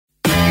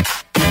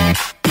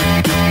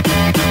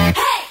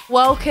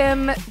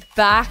Welcome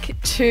back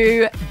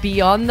to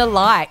Beyond the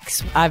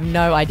Likes. I have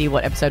no idea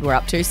what episode we're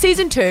up to.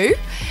 Season 2,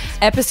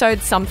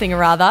 episode something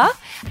or other.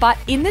 But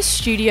in the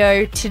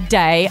studio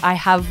today, I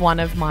have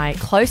one of my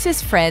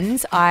closest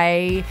friends.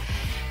 I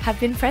have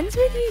been friends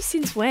with you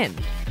since when?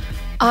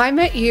 I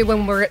met you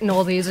when we were at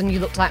Northies and you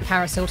looked like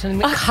Paris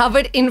Hilton,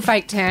 covered in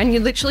fake tan.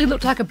 You literally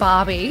looked like a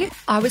Barbie.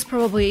 I was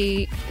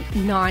probably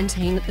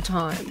 19 at the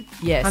time.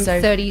 Yeah, I'm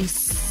so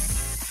 37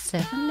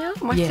 now?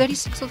 Am I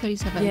 36 or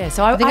 37? Yeah,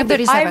 so I think I'm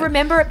 37. I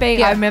remember it being.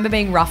 Yeah. I remember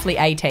being roughly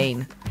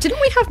 18.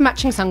 Didn't we have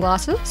matching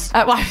sunglasses?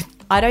 Well,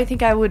 I don't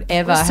think I would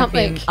ever have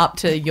something. been up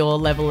to your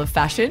level of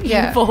fashion.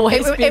 Yeah. You've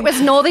always been It was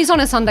Northies on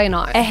a Sunday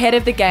night. ahead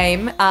of the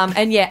game.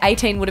 And yeah,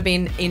 18 would have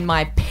been in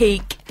my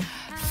peak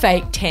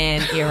fake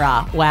tan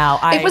era. Wow.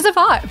 It was a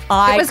vibe.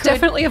 It was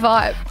definitely a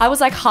vibe. I was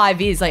like high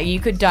vis. Like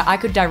I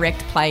could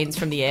direct planes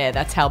from the air.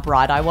 That's how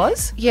bright I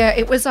was. Yeah,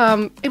 it was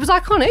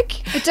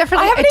iconic. It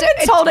definitely. I haven't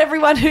even told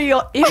everyone who you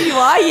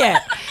are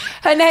yet.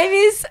 Her name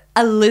is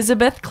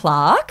Elizabeth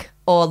Clark,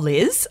 or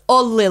Liz,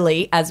 or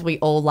Lily, as we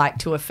all like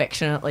to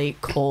affectionately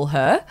call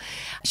her.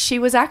 She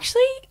was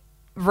actually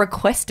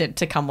requested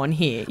to come on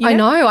here. I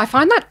know. I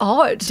find that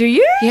odd. Do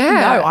you?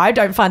 Yeah. No, I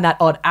don't find that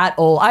odd at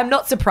all. I'm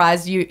not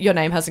surprised your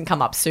name hasn't come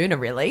up sooner,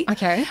 really.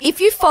 Okay. If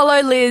you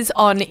follow Liz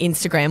on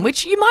Instagram,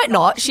 which you might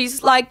not,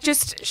 she's like you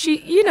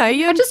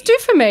Just do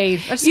for me. I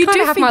just you kind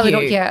do of have for my you.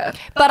 little, yeah.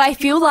 But I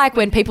feel like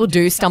when people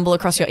do stumble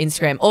across your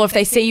Instagram, or if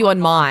they see you on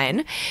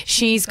mine,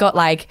 she's got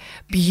like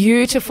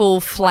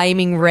beautiful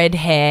flaming red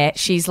hair.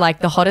 She's like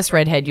the hottest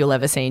redhead you'll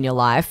ever see in your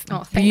life. Oh,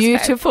 thanks,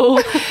 beautiful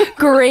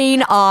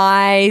green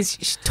eyes,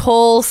 she's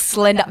tall,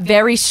 slender,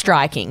 very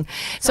striking.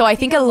 So I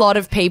think a lot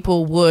of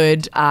people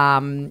would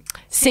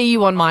see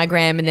you on my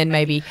gram and then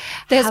maybe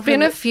There's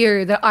been a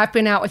few that I've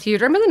been out with you.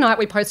 Remember the night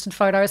we posted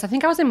photos? I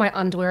think I was in my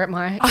underwear at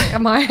my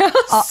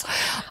house.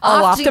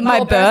 after my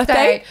your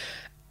birthday?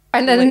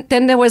 And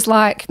then there was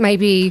like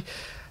maybe,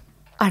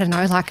 I don't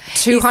know, like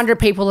 200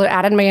 people that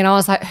added me, and I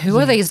was like, who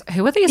are these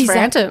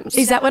randoms?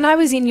 Is that when I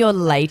was in your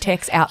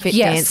latex outfit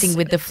Yes. dancing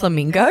with the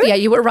flamingo? Yeah,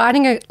 you were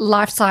riding a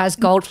life-size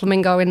gold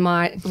flamingo in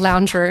my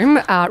lounge room,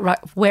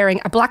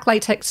 wearing a black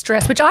latex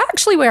dress, which I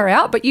actually wear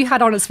out, but you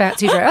had on as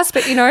fancy dress.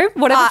 But you know,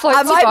 whatever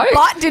floats your my boat.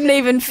 butt didn't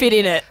even fit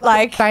in it.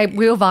 Like, Babe,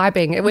 we were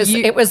vibing. It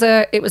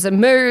was a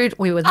mood.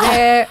 We were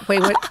there. We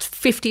were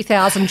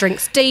 50,000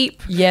 drinks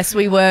deep. yes,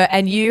 we were.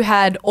 And you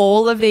had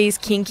all of these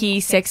kinky,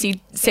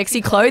 sexy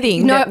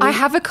clothing. No, I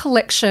have a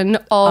collection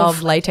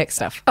of latex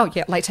stuff. Oh,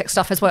 yeah, latex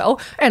stuff as well,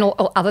 and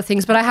all other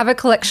things. But I have a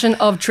collection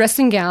of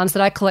dressing gowns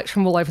that I collect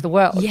from all over the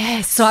world.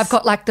 Yes. So I've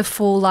got like the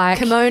full like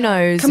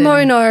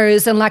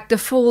Kimonos and like the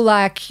full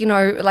like, you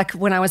know, like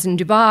when I was in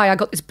Dubai, I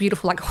got this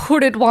beautiful like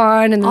hooded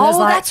one. And then there's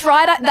like, that's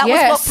right. That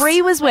was what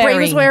Brie was wearing.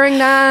 Brie was wearing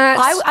that.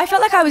 I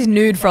felt like I was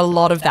nude for a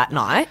lot of that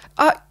night.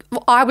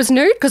 I was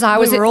nude because I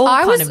was were all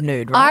I kind was of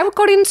nude, right? I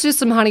got into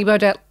some Honey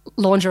Birdette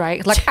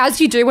lingerie, like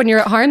as you do when you're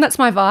at home. That's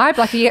my vibe.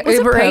 Like you get Was it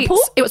Uber purple?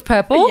 Eats. It was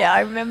purple. Yeah,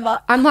 I remember.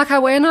 I'm like, I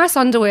wear nice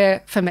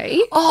underwear for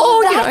me. And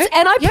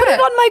I put yeah. it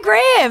on my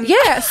gram.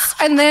 Yes.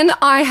 And then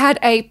I had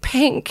a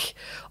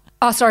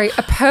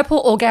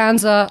purple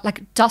organza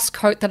like dust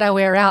coat that I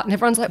wear out, and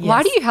everyone's like,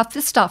 why do you have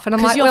this stuff? And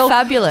I'm like, Because you're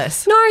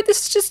fabulous. No,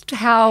 this is just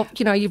how,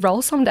 you know, you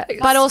roll some days.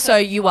 But also,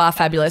 you are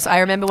fabulous. I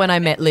remember when I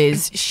met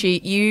Liz,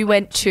 you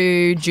went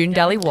to June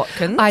Daly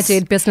Watkins. I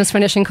did business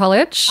finishing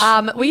college.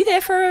 Were you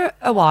there for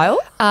a while?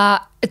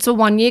 It's a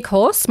 1-year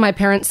course. My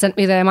parents sent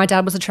me there. My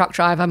dad was a truck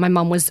driver. My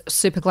mum was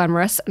super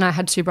glamorous, and I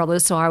had 2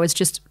 brothers, so I was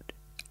just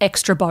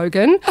extra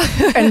bogan.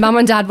 And mum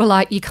and dad were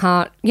like, you're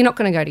not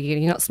going to go to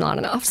uni, you're not smart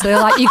enough. So they're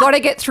like, you got to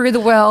get through the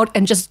world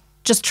and just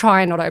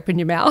try and not open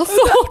your mouth.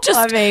 Or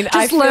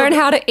just learn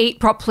how to eat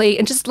properly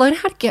and just learn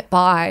how to get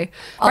by.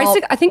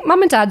 Basically, I think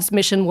mum and dad's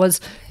mission was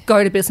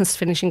go to business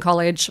finishing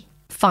college,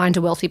 find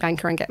a wealthy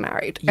banker and get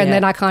married. Yeah. And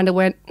then I kind of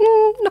went,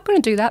 not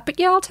going to do that, but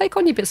yeah, I'll take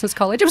on your business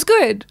college. It was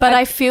good. But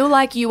I feel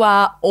like you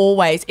are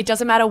always, it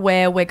doesn't matter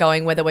where we're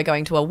going, whether we're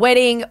going to a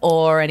wedding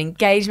or an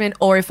engagement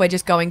or if we're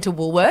just going to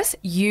Woolworths,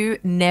 you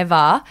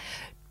never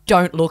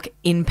don't look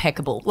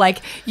impeccable. Like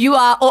you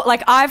are,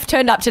 like I've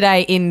turned up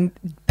today in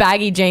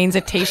baggy jeans,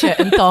 a t-shirt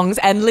and thongs,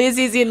 and Liz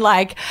is in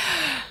like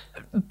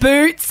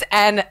boots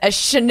and a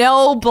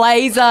Chanel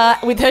blazer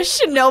with her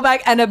Chanel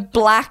bag and a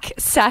black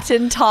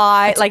satin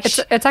tie.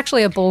 It's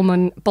actually a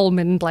Bullman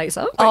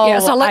blazer. But Oh, yeah,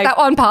 so I'll let that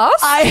one pass.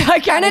 I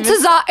can't and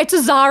even- it's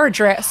a Zara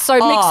dress, so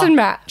mix and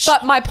match.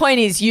 But my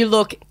point is, you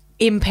look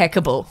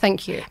impeccable.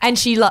 Thank you. And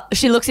she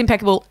looks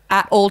impeccable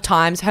at all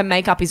times. Her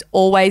makeup is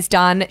always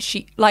done.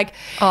 She like.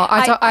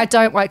 I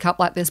don't wake up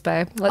like this,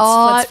 babe.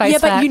 Let's face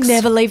but facts. you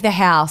never leave the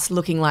house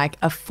looking like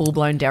a full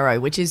blown Darrow,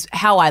 which is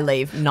how I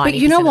leave 90%. But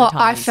you know what of the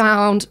time. I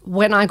found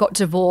when I got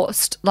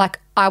divorced? Like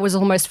I was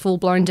almost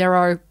full-blown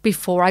Darrow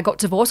before I got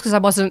divorced because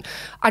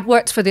I'd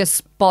worked for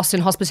this boss in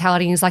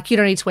hospitality and he's like, you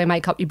don't need to wear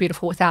makeup, you're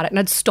beautiful without it. And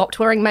I'd stopped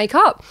wearing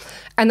makeup.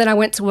 And then I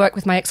went to work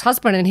with my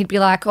ex-husband and he'd be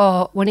like,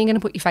 oh, when are you going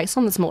to put your face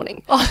on this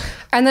morning?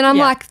 And then I'm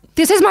like,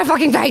 this is my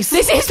fucking face.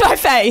 This is my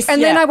face.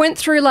 And then I went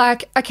through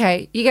like,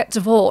 okay, you get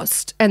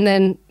divorced and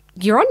then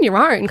you're on your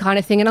own kind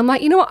of thing. And I'm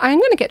like, you know what? I am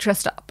going to get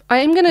dressed up. I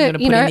am going to,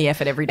 put in the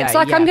effort every day. It's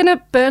like I'm going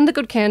to burn the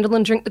good candle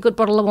and drink the good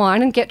bottle of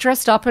wine and get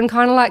dressed up and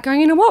kind of like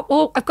going, you know what?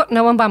 Well, I've got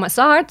no one by my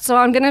side. So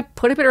I'm going to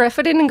put a bit of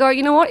effort in and go,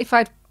 you know what? If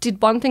I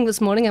did one thing this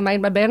morning, I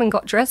made my bed and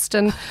got dressed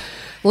and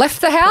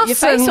left the house. Put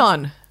your face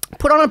on.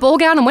 Put on a ball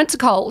gown and went to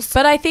Coles.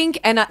 But I think,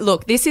 and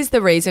look, this is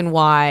the reason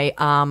why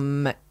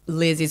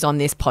Liz is on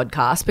this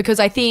podcast, because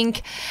I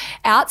think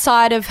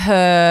outside of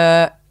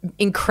her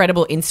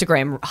incredible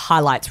Instagram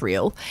highlights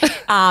reel.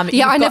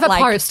 Yeah, I never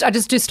post. I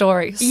just do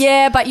stories.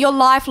 Yeah, but your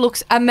life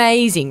looks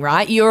amazing,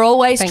 right? You're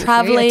always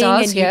traveling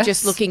and you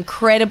just look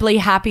incredibly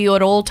happy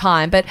at all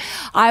time. But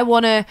I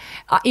want to,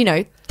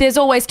 there's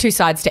always two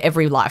sides to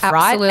every life,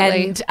 Absolutely.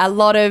 right? And a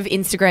lot of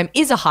Instagram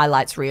is a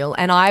highlights reel,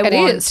 and It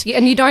is.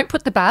 And you don't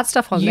put the bad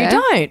stuff on there. You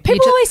don't.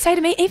 People always say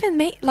to me, even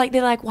me, like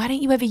they're like, why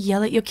don't you ever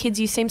yell at your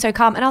kids? You seem so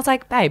calm. And I was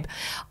like, babe,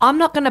 I'm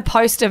not going to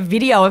post a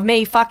video of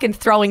me fucking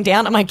throwing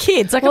down at my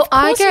kids. Like, of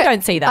course you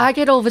don't see that. I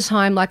get all the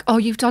time like, oh,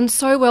 you've done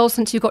so well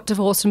since you got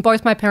divorced, and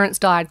both my parents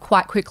died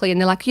quite quickly. And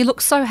they're like, you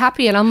look so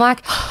happy. And I'm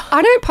like,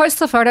 I don't post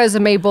the photos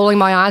of me bawling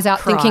my eyes out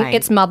thinking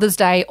it's Mother's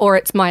Day or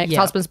it's my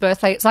ex-husband's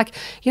birthday. It's like,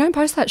 you don't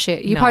post that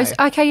shit. You post,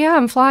 okay, yeah,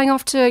 I'm flying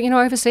off to,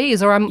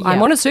 overseas, or I'm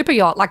on a super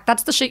yacht. Like,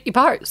 that's the shit you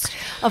post.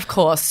 Of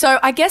course. So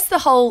I guess the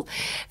whole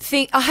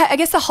thing, I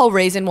guess the whole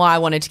reason why I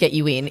wanted to get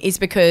you in is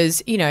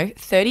because,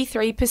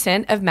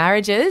 33% of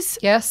marriages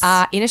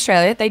in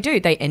Australia,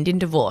 they end in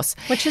divorce.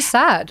 Which is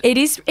sad. It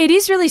is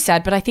really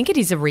sad, but I think it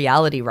is a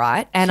reality,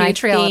 right? And Huge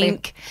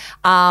think,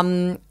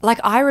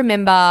 I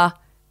remember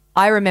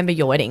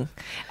your wedding,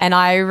 and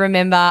I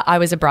remember I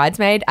was a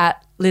bridesmaid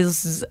at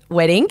Liz's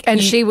wedding,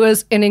 and she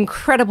was an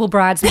incredible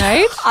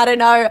bridesmaid. I don't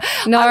know.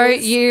 No,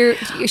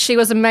 she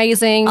was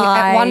amazing.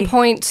 At one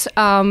point,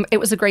 it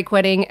was a Greek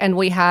wedding, and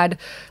we had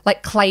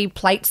like clay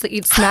plates that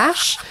you'd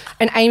smash,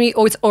 and Amy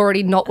was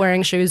already not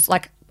wearing shoes,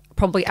 like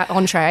probably at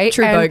entree.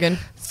 True bogan.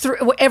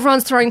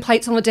 Everyone's throwing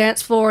plates on the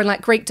dance floor and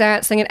like Greek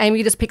dancing, and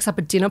Amy just picks up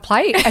a dinner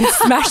plate and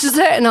smashes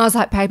it. And I was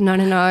like, babe, no.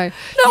 No,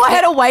 I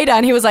had a waiter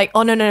and he was like,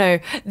 oh, no.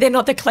 They're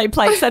not the clay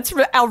plates. That's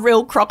our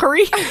real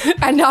crockery.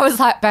 And I was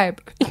like, babe,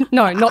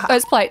 no, not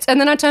those plates. And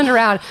then I turned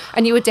around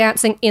and you were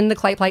dancing in the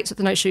clay plates with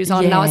no shoes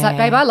on. Yeah. And I was like,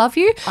 babe, I love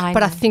you,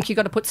 but I think you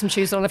got to put some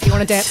shoes on if you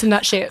want to dance in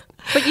that shit.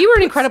 But you were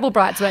an incredible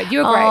bridesmaid. You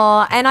were great.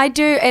 Oh, and I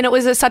do. And it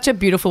was such a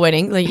beautiful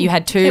wedding. Like, you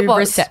had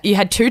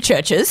two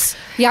churches.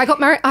 Yeah, I got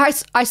married.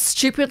 I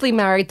stupidly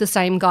married the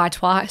same guy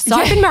twice. So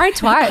I've been married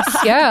twice.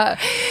 Yeah.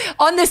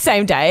 On the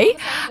same day.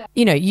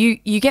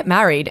 You get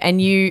married and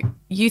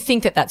you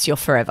think that that's your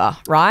forever,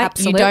 right?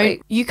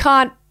 Absolutely. You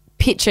can't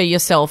picture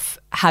yourself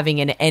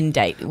having an end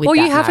date with Well,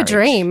 that you have marriage. a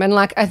dream. And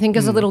like, I think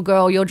as a little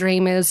girl, your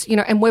dream is,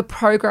 and we're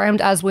programmed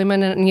as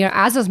women and,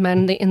 as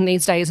men in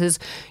these days is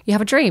you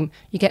have a dream,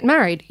 you get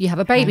married, you have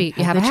a baby,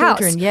 you have a house.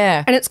 Children,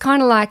 yeah. And it's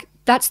kind of like,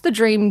 that's the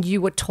dream you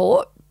were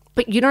taught,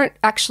 but you don't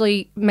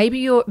actually,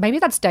 maybe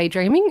that's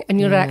daydreaming and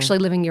you're not actually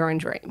living your own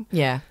dream.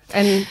 Yeah.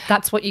 And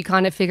that's what you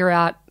kind of figure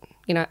out,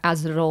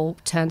 as it all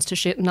turns to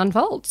shit and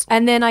unfolds.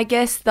 And then I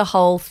guess the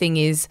whole thing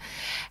is,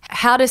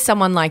 how does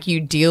someone like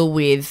you deal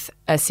with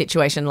a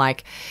situation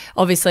like,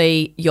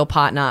 obviously, your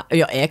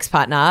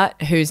ex-partner,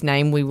 whose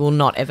name we will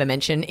not ever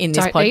mention in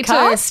this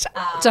podcast.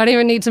 Don't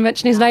even need to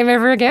mention his name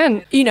ever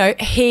again.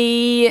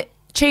 He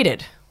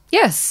cheated.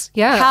 Yes,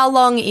 yeah. How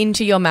long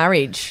into your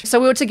marriage? So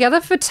we were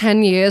together for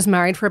 10 years,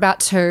 married for about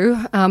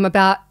 2.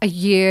 About a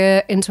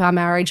year into our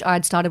marriage,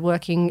 I'd started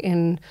working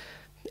in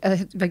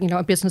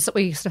a business that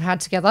we used to have had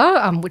together,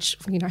 which,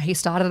 he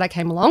started, I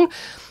came along.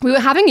 We were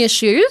having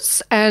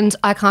issues and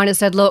I kind of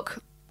said,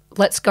 look,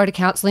 let's go to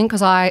counselling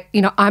because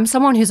I'm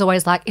someone who's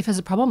always like, if there's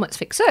a problem, let's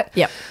fix it.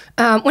 Yep.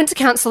 Went to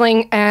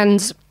counselling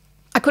and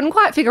I couldn't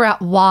quite figure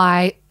out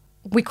why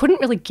we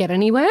couldn't really get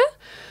anywhere.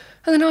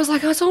 And then I was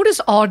like, it's all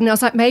just odd. And I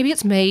was like, maybe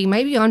it's me.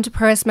 Maybe I'm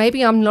depressed.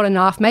 Maybe I'm not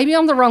enough. Maybe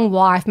I'm the wrong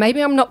wife.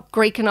 Maybe I'm not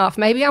Greek enough.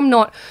 Maybe I'm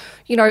not,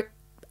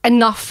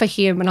 enough for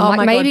him. And I'm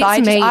like, maybe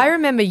it's me. I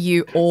remember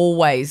you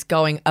always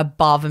going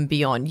above and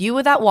beyond. You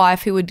were that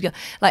wife who would,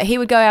 he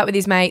would go out with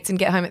his mates and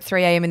get home at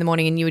 3 a.m. in the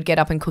morning and you would get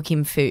up and cook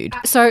him food.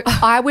 So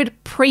I would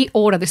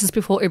pre-order, this is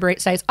before Uber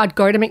Eats days, I'd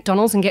go to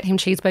McDonald's and get him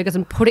cheeseburgers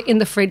and put it in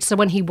the fridge so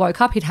when he woke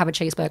up, he'd have a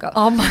cheeseburger.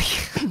 Oh my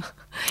God.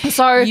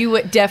 So you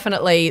were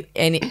definitely,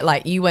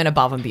 you went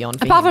above and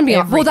beyond. Above and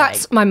beyond. Well,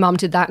 my mum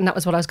did that and that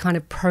was what I was kind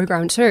of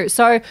programmed to.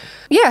 So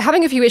yeah,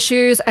 having a few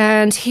issues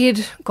and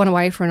he'd gone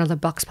away for another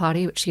Bucks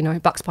party, which,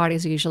 Bucks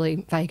parties are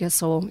usually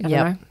Vegas or, I don't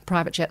know,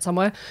 private jet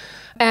somewhere.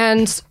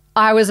 And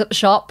I was at the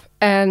shop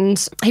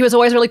and he was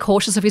always really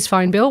cautious of his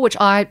phone bill, which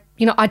I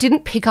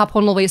didn't pick up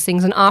on all these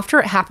things. And after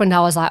it happened,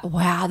 I was like,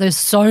 wow, there's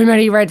so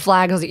many red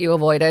flags that you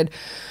avoided.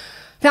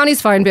 Found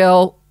his phone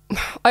bill,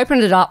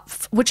 opened it up,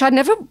 which I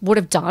never would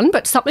have done,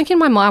 but something in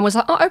my mind was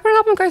like, oh, open it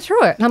up and go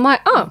through it. And I'm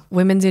like, oh.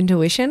 Women's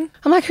intuition?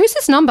 I'm like, who's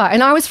this number?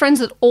 And I was friends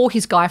with all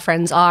his guy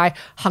friends. I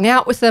hung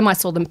out with them. I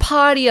saw them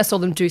party. I saw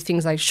them do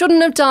things they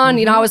shouldn't have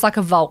done. I was like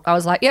a vault. I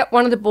was like, yep,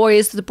 one of the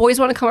boys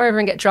want to come over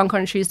and get drunk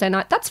on a Tuesday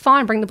night. That's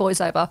fine. Bring the boys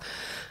over.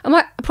 I'm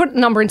like, I put a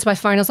number into my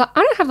phone. I was like,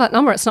 I don't have that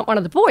number. It's not one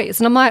of the boys.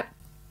 And I'm like,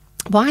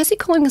 why is he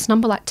calling this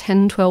number like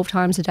 10, 12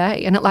 times a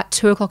day and at like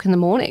 2 o'clock in the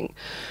morning?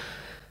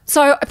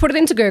 So I put it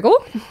into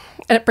Google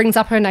and it brings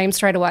up her name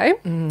straight away.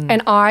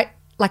 And I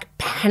like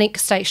panic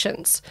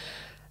stations.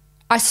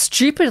 I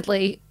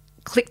stupidly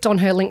clicked on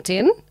her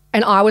LinkedIn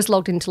and I was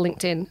logged into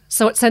LinkedIn.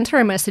 So it sent her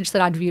a message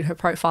that I'd viewed her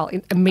profile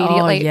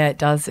immediately. Oh, yeah, it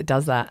does. It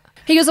does that.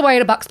 He was away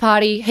at a Bucks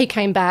party. He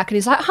came back and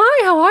he's like,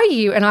 hi, how are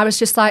you? And I was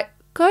just like,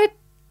 good.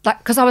 Like,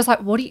 because I was like,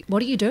 what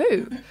do you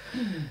do?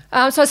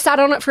 So I sat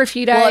on it for a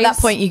few days. Well, at that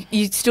point,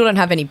 you still don't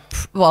have any.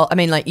 Well, I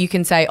mean, like you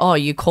can say, oh,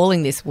 you're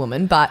calling this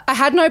woman, but I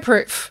had no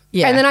proof.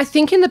 Yeah. And then I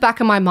think in the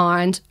back of my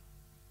mind,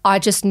 I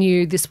just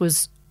knew this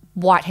was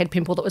whitehead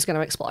pimple that was going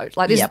to explode.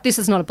 Like this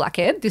is not a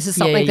blackhead. This is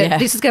something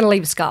this is going to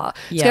leave a scar.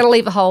 It's going to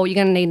leave a hole. You're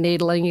going to need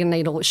needling. You're going to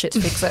need all this shit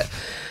to fix it.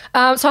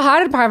 So I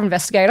hired a private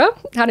investigator,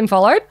 had him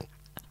followed.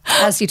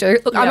 As you do.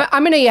 Look,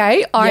 I'm an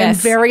EA. I'm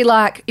very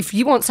like, if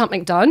you want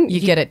something done, you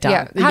get it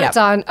done. Yeah, had it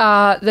done.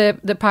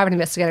 The private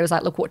investigator was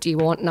like, look, what do you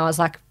want? And I was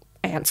like,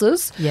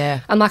 answers. Yeah.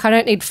 I'm like, I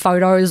don't need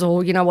photos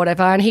or,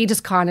 whatever. And he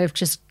just kind of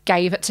just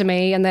gave it to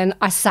me. And then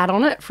I sat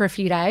on it for a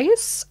few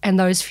days. And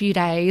those few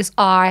days,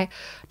 I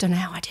don't know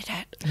how I did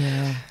it.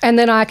 Yeah. And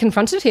then I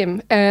confronted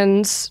him.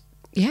 And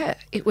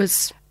it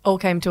was... all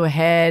came to a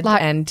head,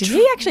 like, and did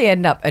he actually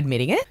end up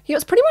admitting it? Yeah, it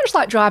was pretty much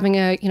like driving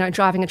a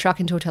truck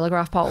into a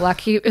telegraph pole.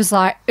 Like it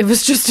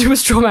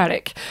was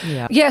traumatic.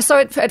 Yeah. Yeah. So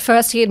at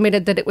first he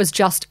admitted that it was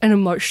just an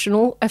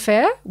emotional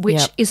affair,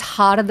 which is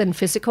harder than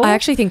physical. I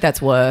actually think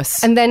that's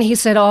worse. And then he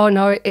said, "Oh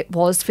no, it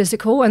was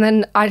physical." And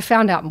then I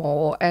found out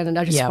more, and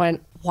I just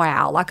went,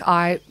 "Wow!" Like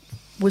I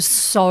was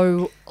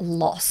so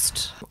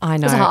lost. I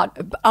know. It was hard.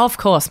 Of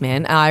course,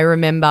 man. I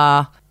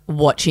remember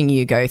watching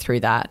you go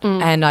through that,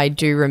 and I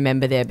do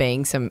remember there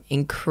being some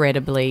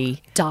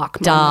incredibly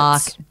dark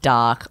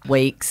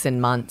weeks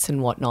and months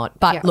and whatnot.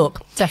 But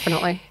look,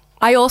 definitely.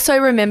 I also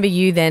remember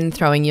you then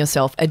throwing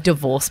yourself a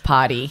divorce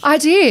party. I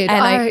did,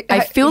 and I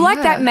feel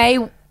like that may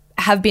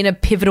have been a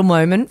pivotal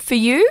moment for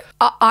you.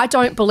 I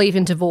don't believe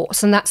in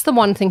divorce, and that's the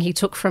one thing he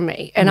took from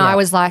me. And I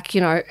was like,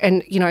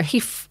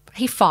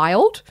 he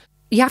filed.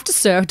 You have to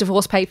serve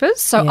divorce papers.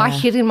 So I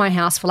hid in my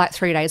house for like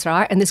 3 days,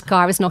 right? And this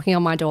guy was knocking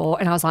on my door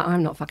and I was like,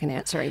 I'm not fucking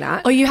answering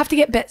that. Oh, you have to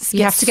get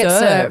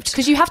served.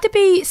 Because you have to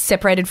be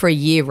separated for a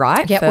year,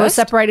 right? Yeah, we were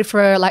separated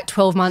for like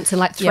 12 months and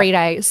like 3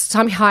 days. So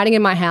I'm hiding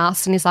in my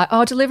house and he's like,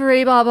 oh,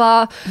 delivery, blah,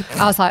 blah.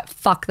 I was like,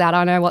 fuck that.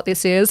 I know what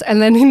this is.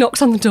 And then he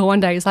knocks on the door one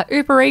day. He's like,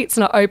 Uber Eats.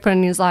 And I open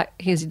and he's like,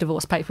 here's your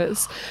divorce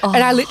papers. Oh.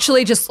 And I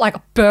literally just like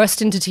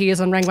burst into tears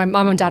and rang my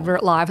mum and dad were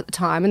at live at the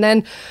time. And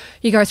then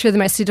you go through the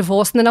messy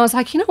divorce. And then I was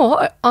like, you know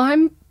what?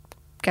 I'm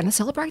going to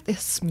celebrate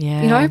this.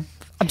 Yeah.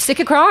 I'm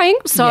sick of crying.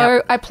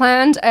 So I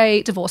planned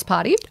a divorce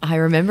party. I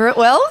remember it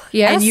well.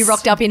 Yes. And you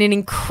rocked up in an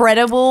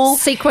incredible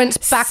sequined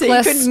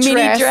backless mini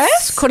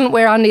dress. Couldn't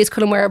wear undies,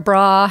 couldn't wear a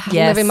bra.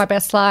 Living my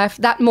best life.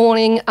 That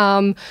morning,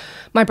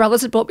 my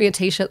brothers had bought me a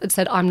T-shirt that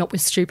said, I'm not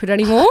with stupid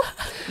anymore.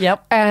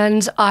 Yep.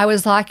 And I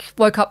was like,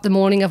 woke up the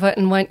morning of it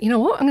and went, you know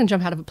what? I'm going to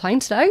jump out of a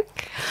plane today.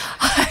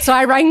 So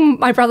I rang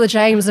my brother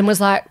James and was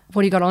like,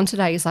 what do you got on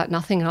today? He's like,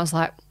 nothing. And I was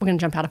like, we're going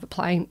to jump out of a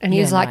plane. And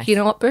he's like, you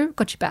know what, boo?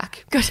 Got your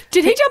back. Good.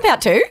 Did he jump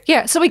out too?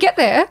 Yeah. So we get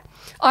there.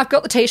 I've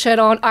got the T-shirt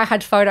on. I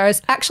had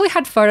photos. Actually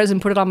had photos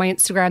and put it on my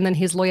Instagram. Then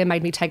his lawyer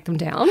made me take them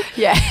down.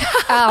 Yeah.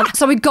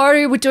 So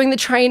we're doing the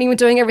training. We're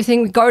doing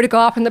everything. We go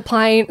up in the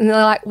plane. And they're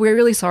like, we're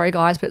really sorry,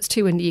 guys, but it's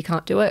too windy. You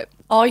can't do it.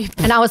 Oh,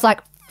 and I was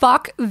like,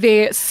 fuck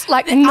this.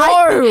 Like,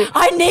 no.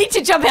 I need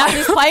to jump out of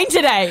this plane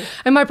today.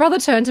 And my brother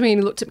turned to me and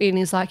he looked at me and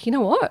he's like, you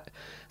know what?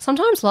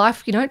 Sometimes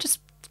life, just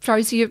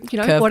throws you,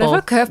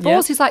 curveballs.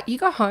 Yep. He's like, you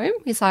go home.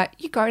 He's like,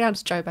 you go down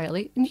to Joe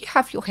Bailey and you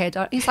have your hair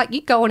done. He's like,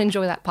 you go and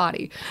enjoy that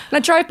party. And I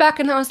drove back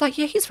and I was like,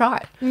 yeah, he's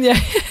right. Yeah.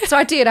 So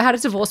I did. I had a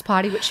divorce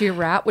party, which you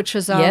were at, which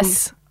was...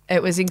 yes,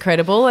 it was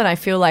incredible. And I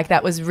feel like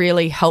that was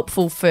really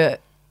helpful for,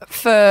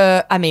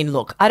 I mean,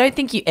 look, I don't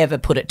think you ever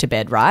put it to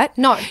bed, right?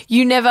 No.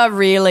 You never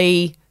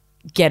really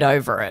get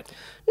over it.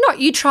 No,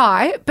 you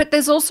try, but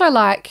there's also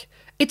like,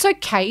 it's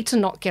okay to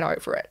not get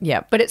over it.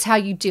 Yeah. But it's how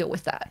you deal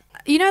with that.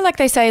 Like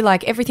they say,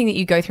 like everything that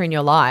you go through in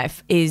your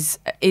life is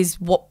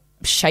what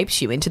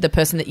shapes you into the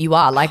person that you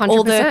are. Like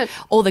 100%.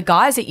 all the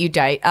guys that you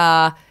date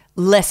are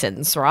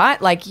lessons,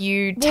 right? Like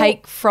you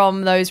take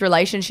from those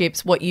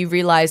relationships what you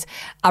realize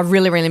are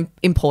really, really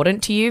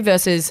important to you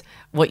versus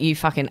what you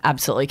fucking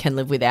absolutely can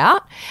live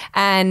without.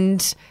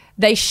 And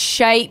they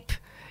shape,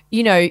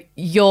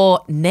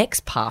 your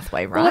next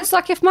pathway, right? Well, it's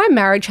like if my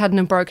marriage hadn't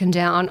have broken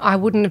down, I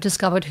wouldn't have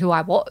discovered who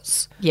I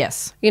was.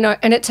 Yes.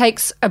 And it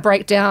takes a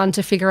breakdown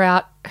to figure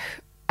out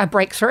a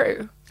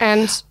breakthrough.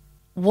 And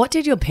what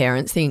did your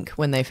parents think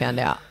when they found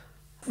out?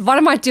 One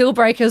of my deal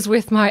breakers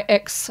with my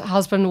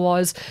ex-husband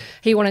was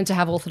he wanted to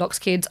have Orthodox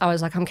kids. I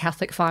was like, I'm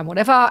Catholic, fine,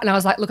 whatever. And I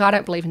was like, look, I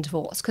don't believe in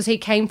divorce because he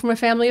came from a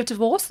family of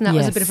divorce and that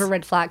was a bit of a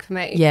red flag for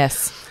me.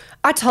 Yes.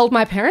 I told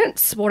my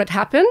parents what had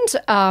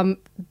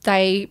happened.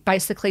 They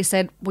basically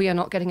said, we are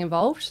not getting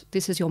involved.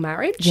 This is your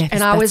marriage. Yes,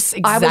 and I was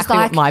exactly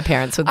what my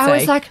parents would say. I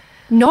was like,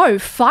 no,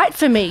 fight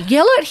for me.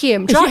 Yell at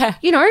him.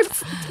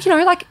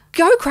 Like,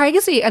 go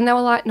crazy. And they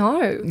were like,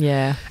 no.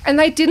 Yeah. And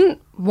they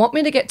didn't want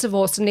me to get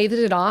divorced, and neither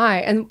did I.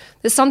 And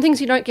there's some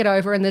things you don't get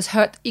over, and there's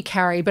hurt that you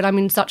carry, but I'm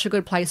in such a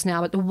good place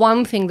now. But the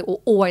one thing that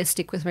will always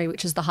stick with me,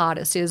 which is the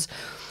hardest, is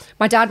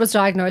my dad was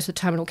diagnosed with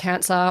terminal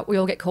cancer. We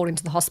all get called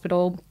into the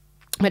hospital.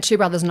 My two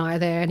brothers and I are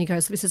there, and he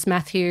goes, this is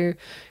Matthew.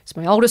 He's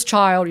my oldest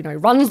child, you know,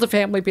 runs the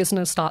family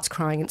business, starts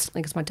crying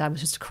instantly because my dad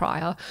was just a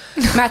crier.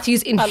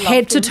 Matthew's in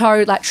head to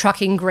toe, like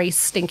trucking grease,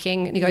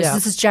 stinking. And he goes,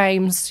 this is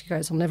James. He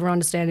goes, I'll never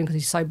understand him because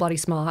he's so bloody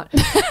smart. He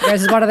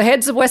goes, he's one of the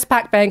heads of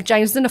Westpac Bank.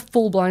 James is in a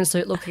full-blown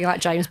suit looking like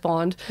James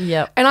Bond.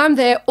 Yep. And I'm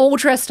there all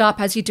dressed up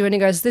as you do, and he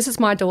goes, this is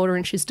my daughter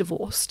and she's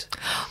divorced.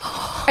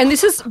 And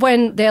this is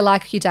when they're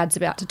like, your dad's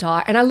about to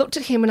die. And I looked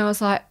at him and I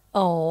was like,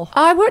 Oh,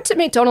 I worked at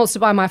McDonald's to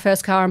buy my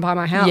first car and buy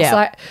my house. Yeah.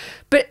 Like,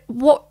 but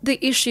what the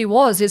issue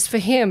was is for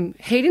him,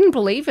 he didn't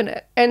believe in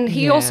it. And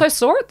he also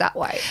saw it that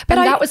way. But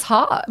that was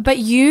hard. But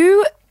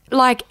you,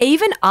 like,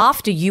 even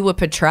after you were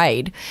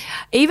portrayed,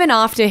 even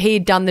after he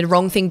had done the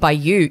wrong thing by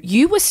you,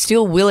 you were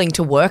still willing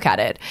to work at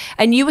it,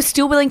 and you were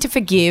still willing to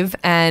forgive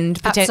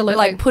and Absolutely.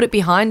 like put it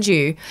behind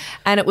you.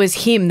 And it was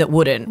him that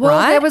wouldn't, Well,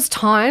 right? there was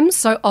times.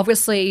 So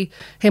obviously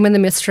him and the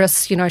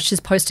mistress, you know, she's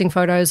posting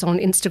photos on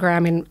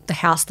Instagram in the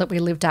house that we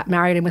lived at,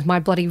 married in with my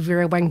bloody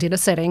Vera Wang dinner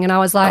setting. And I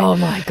was like, Oh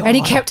my God. And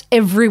he kept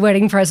every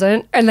wedding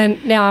present. And then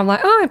now I'm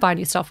like, oh, I buy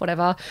new stuff,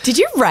 whatever. Did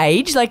you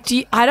rage? Like,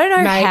 I don't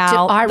know Mate,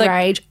 how. did I like,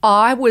 rage?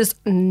 I was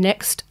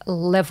next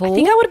level. I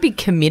think I would have been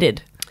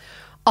committed.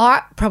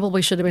 I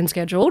probably should have been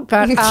scheduled,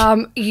 but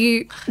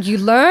you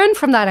learn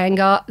from that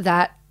anger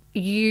that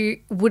you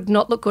would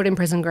not look good in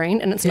prison green,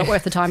 and it's not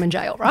worth the time in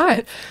jail,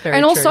 right? Very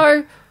and true.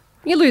 also,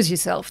 you lose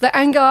yourself. The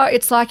anger,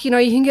 it's like, you know,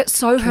 you can get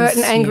so hurt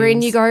and angry,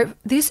 and you go,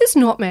 this is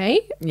not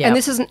me, Yeah. and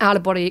this is an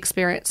out-of-body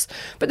experience.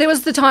 But there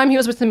was the time he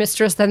was with the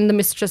mistress, then the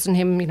mistress and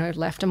him, you know,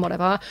 left and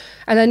whatever.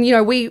 And then, you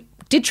know, we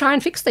did try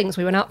and fix things.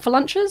 We went out for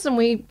lunches and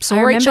we saw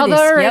each remember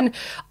other, this, yep. and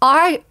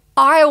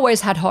I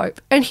always had hope.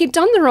 And he'd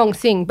done the wrong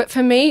thing. But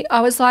for me,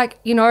 I was like,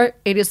 you know,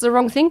 it is the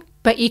wrong thing,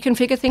 but you can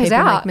figure things People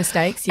out. make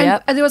mistakes, And-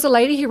 yep. And there was a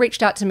lady who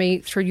reached out to me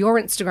through your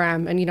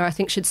Instagram, and, you know, I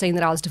think she'd seen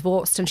that I was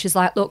divorced. And she's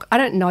like, look, I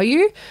don't know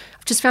you.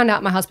 I've just found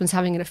out my husband's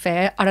having an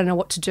affair. I don't know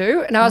what to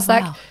do. And I was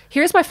like, wow.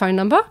 here's my phone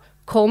number.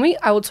 Call me.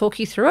 I will talk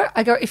you through it.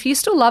 I go, if you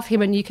still love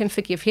him and you can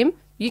forgive him,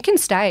 you can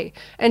stay.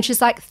 And she's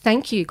like,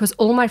 thank you. Because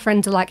all my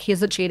friends are like,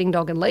 here's a cheating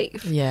dog, and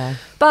leave. Yeah.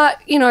 But,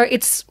 you know,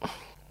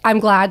 I'm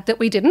glad that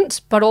we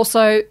didn't. But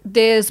also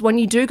when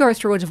you do go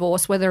through a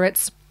divorce, whether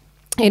it's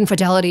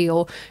infidelity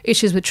or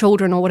issues with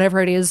children or whatever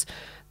it is,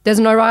 there's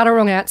no right or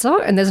wrong answer,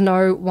 and there's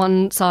no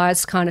one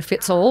size kind of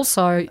fits all.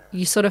 So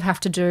you sort of have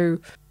to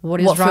do what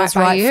feels right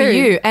right for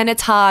you. And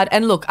it's hard.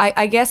 And look,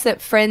 I guess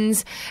that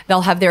friends, they'll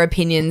have their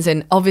opinions,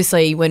 and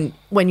obviously when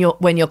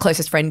your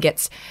closest friend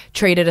gets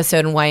treated a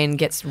certain way and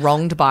gets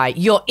wronged by,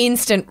 your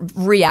instant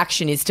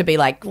reaction is to be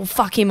like, well,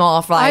 fuck him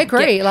off. Like, I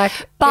agree.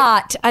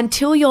 but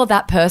until you're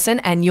that person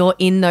and you're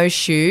in those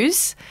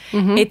shoes,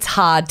 it's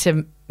hard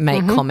to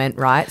make comment,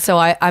 right? So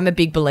I'm a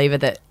big believer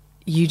that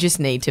you just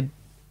need to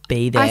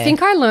be there. I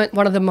think I learnt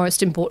one of the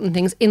most important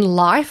things in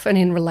life and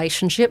in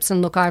relationships,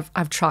 and look,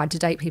 I've tried to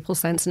date people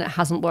since and it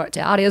hasn't worked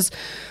out, is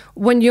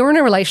when you're in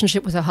a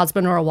relationship with a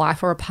husband or a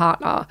wife or a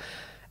partner,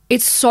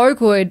 it's so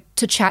good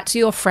to chat to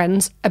your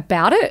friends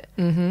about it,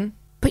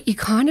 but you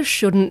kind of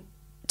shouldn't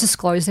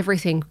disclose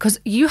everything, because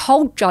you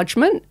hold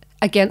judgment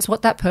against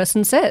what that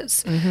person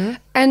says.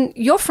 And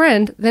your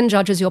friend then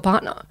judges your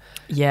partner.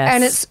 Yes.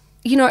 And it's,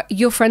 you know,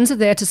 your friends are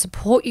there to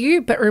support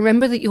you, but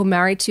remember that you're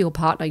married to your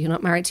partner. You're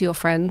not married to your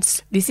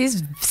friends. This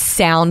is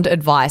sound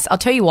advice. I'll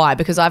tell you why,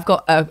 because I've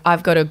got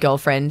a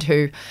girlfriend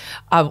who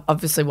I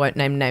obviously won't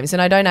name names,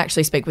 and I don't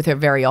actually speak with her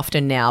very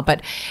often now,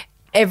 but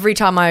every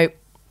time I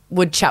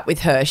would chat with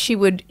her, she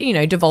would, you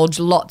know, divulge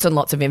lots and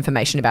lots of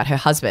information about her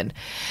husband.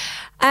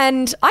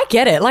 And I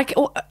get it. Like,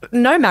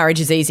 no marriage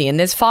is easy, and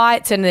there's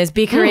fights and there's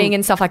bickering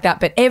and stuff like that.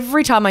 But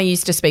every time I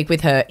used to speak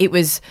with her,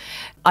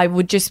 I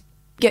would just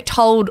get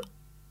told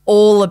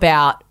all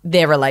about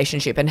their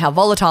relationship and how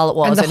volatile it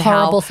was And the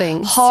horrible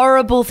things.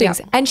 Horrible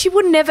things. Yeah. And she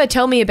would never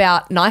tell me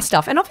about nice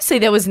stuff. And obviously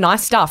there was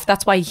nice stuff.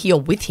 That's why you're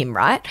with him,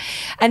 right?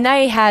 And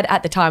they had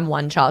at the time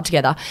one child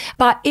together.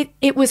 But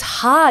it was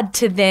hard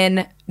to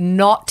then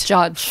not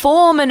Judge.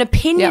 form an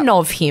opinion Yeah.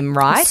 of him,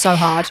 right? It's so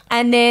hard.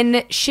 And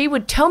then she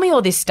would tell me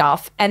all this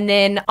stuff, and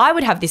then I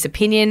would have this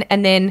opinion,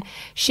 and then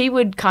she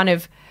would kind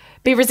of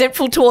be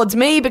resentful towards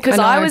me because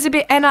I I know. was a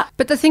bit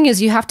But the thing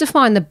is, you have to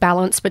find the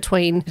balance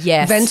between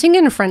Yes. venting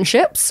in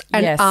friendships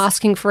and Yes.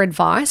 asking for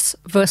advice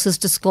versus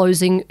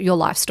disclosing your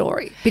life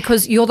story,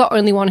 because you're the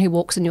only one who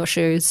walks in your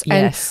shoes.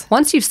 Yes. And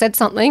once you've said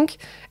something,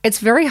 it's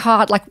very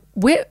hard. Like,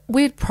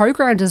 we're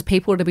programmed as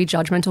people to be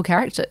judgmental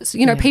characters.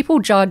 You know, people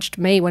judged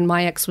me when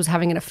my ex was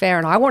having an affair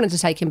and I wanted to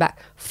take him back.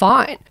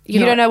 Fine.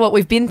 you don't know what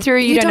we've been through.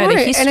 You don't know the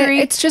And history.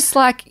 it's just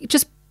like,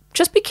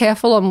 just be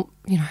careful on,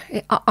 you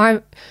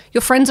know,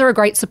 your friends are a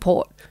great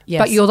support, Yes.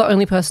 but you're the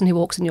only person who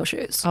walks in your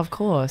shoes. Of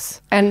course.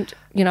 And,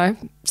 you know,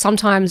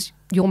 sometimes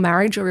your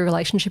marriage or your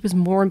relationship is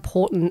more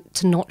important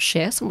to not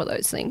share some of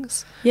those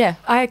things. Yeah,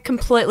 I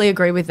completely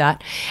agree with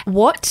that.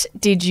 What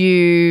did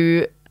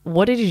you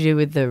do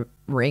with the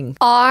ring?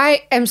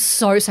 I am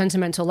so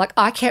sentimental. Like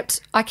I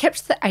kept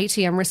the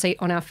ATM receipt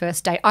on our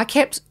first date. I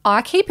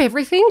keep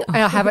everything. And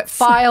I have it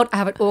filed. I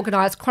have it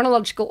organised,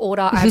 chronological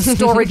order. I have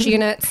storage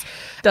units.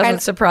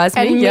 Doesn't surprise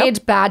me. And Yep.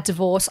 mid bad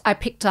divorce, I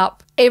picked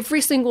up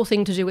every single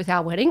thing to do with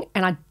our wedding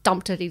and I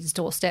dumped it at his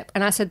doorstep.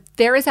 And I said,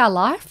 there is our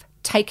life.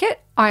 Take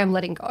it. I am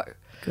letting go.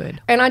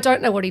 Good. And I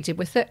don't know what he did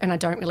with it and I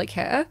don't really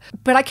care.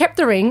 But I kept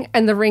the ring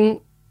and the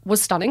ring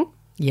was stunning.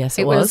 Yes,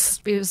 it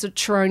was. It was a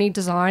Chironi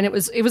design. It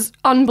was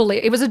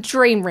unbelievable. It was a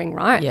dream ring,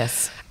 right?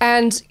 Yes.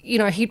 And, you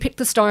know, he picked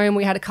the stone.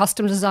 We had a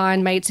custom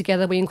design made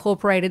together. We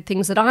incorporated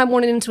things that I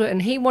wanted into it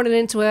and he wanted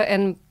into it.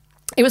 And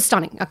it was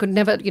stunning. I could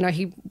never, you know,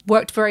 he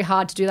worked very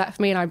hard to do that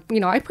for me.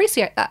 And I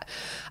appreciate that.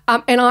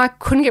 And I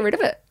couldn't get rid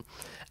of it.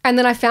 And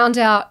then I found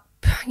out,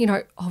 you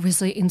know,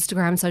 obviously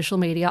Instagram, social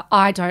media,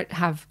 I don't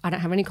have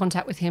any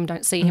contact with him,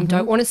 don't see him,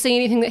 don't want to see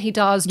anything that he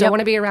does, don't want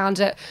to be around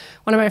it.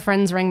 One of my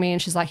friends rang me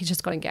and she's like, he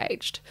just got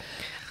engaged.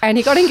 And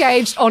he got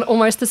engaged on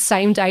almost the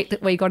same date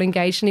that we got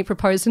engaged and he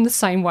proposed in the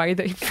same way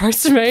that he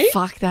proposed to me.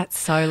 Fuck, that's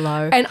so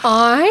low. And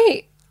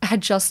I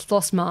had just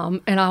lost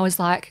mum and I was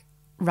like,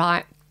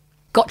 right,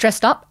 got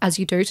dressed up as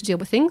you do to deal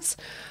with things.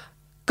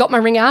 Got my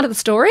ring out of the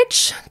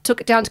storage, took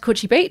it down to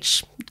Coogee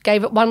Beach,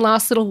 gave it one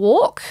last little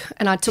walk,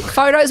 and I took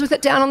photos with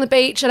it down on the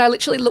beach, and I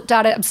literally looked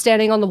at it. I'm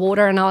standing on the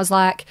water, and I was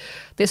like,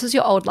 this is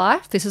your old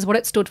life. This is what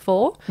it stood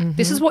for.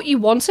 This is what you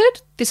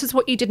wanted. This is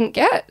what you didn't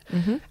get.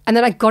 And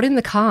then I got in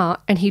the car,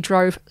 and he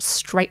drove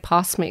straight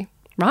past me.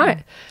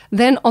 Right.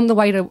 Then on the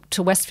way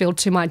to Westfield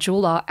to my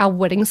jeweler, our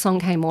wedding song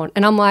came on.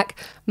 And I'm like,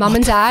 Mum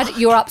and Dad,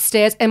 you're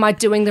upstairs. Am I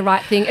doing the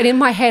right thing? And in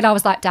my head, I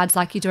was like, Dad's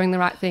like, you're doing the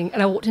right thing.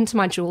 And I walked into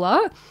my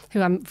jeweler,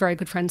 who I'm very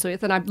good friends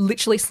with, and I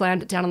literally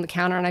slammed it down on the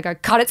counter and I go,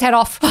 cut its head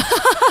off.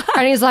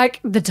 And he's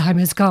like, the time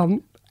has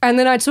come. And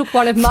then I took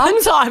one of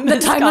Mum's. The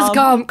time has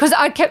come. Because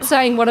I kept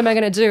saying, what am I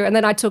going to do? And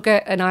then I took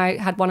it and I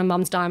had one of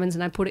Mum's diamonds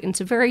and I put it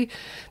into very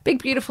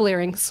big, beautiful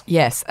earrings.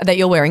 Yes, that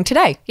you're wearing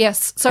today.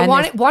 Yes. So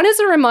one is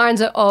a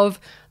reminder of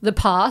the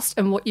past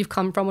and what you've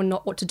come from and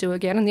not what to do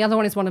again. And the other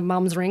one is one of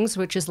Mum's rings,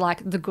 which is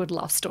like the good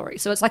love story.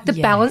 So it's like the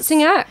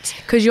balancing act.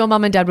 Because your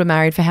mum and dad were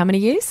married for how many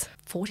years?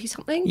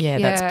 40-something. Yeah,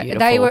 that's beautiful.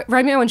 They were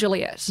Romeo and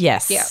Juliet.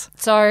 Yes. Yeah.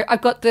 So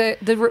I've got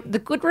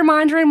the good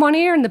reminder in one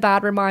ear and the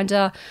bad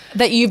reminder.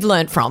 That you've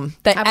learnt from.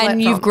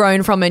 You've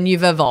grown from and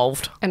you've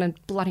evolved. And a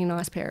bloody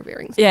nice pair of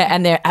earrings. Yeah,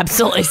 and they're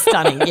absolutely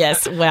stunning.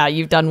 Yes. Wow,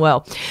 you've done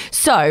well.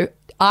 So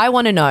I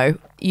want to know,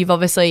 you've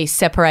obviously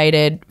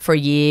separated for a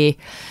year,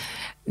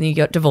 and you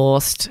got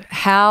divorced.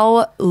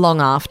 How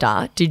long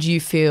after did you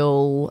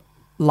feel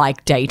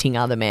like dating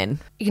other men?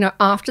 You know,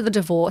 after the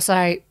divorce,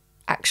 I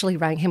actually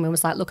rang him and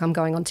was like, look, I'm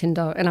going on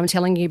Tinder and I'm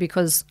telling you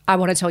because I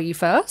want to tell you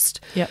first.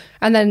 Yep.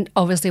 And then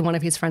obviously one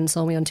of his friends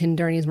saw me on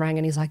Tinder and he's rang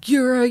and he's like,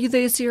 you're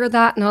this, you're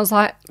that. And I was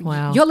like,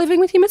 wow, you're living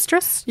with your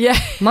mistress. Yeah.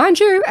 Mind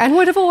you, and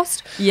we're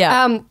divorced.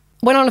 Yeah.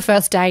 Went on a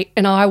first date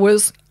and I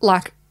was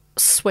like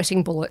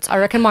sweating bullets. I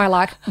reckon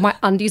my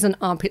undies and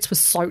armpits were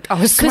soaked. I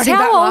was sweating that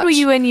much. Because how old were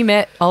you when you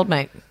met old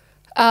mate?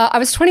 I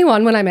was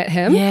 21 when I met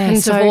him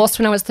and divorced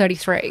when I was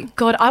 33.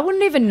 God, I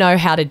wouldn't even know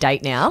how to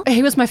date now.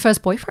 He was my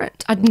first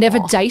boyfriend. I'd never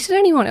dated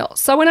anyone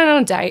else. So I went out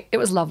on a date. It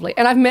was lovely.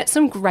 And I've met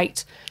some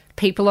great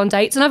people on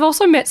dates. And I've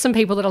also met some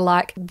people that are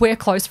like, we're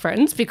close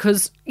friends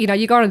because, you know,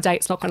 you go on a date,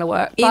 it's not going to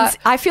work. But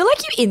I feel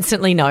like you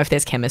instantly know if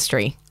there's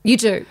chemistry. You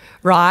do.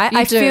 Right?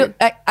 You do.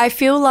 I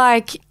feel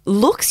like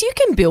looks you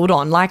can build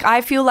on. Like,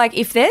 I feel like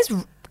if there's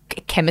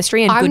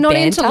chemistry and good banter. I'm not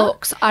into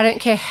looks. I don't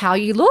care how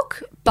you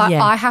look, but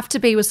I have to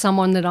be with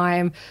someone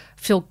that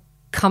feel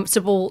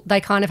comfortable.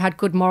 They kind of had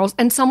good morals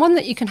and someone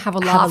that you can have a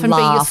laugh and be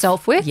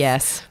yourself with.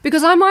 Yes.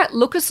 Because I might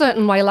look a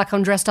certain way, like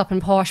I'm dressed up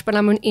and posh, but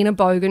I'm an inner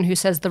bogan who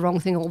says the wrong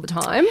thing all the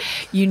time.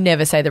 You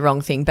never say the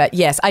wrong thing, but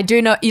yes, I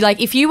do know. Like,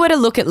 if you were to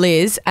look at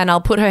Liz, and I'll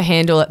put her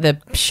handle at the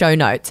show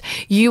notes,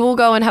 you will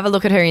go and have a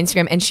look at her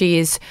Instagram, and she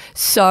is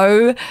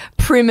so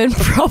prim and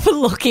proper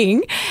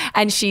looking,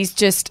 and she's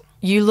just.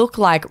 You look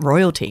like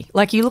royalty.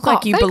 Like, you look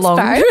like you belong.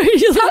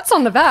 That's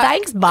on the back.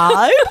 Thanks,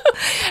 Bo.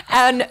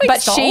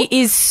 But she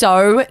is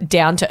so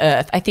down to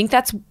earth. I think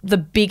that's the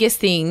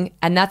biggest thing,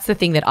 and that's the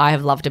thing that I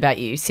have loved about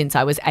you since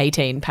I was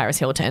 18, Paris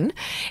Hilton,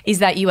 is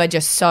that you are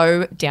just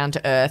so down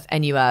to earth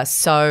and you are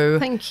so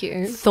Thank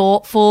you.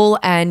 thoughtful,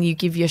 and you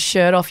give your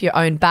shirt off your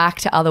own back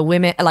to other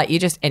women. Like,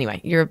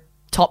 you're a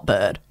top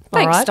bird.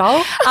 Thanks,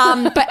 doll.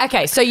 But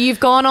okay, so you've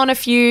gone on a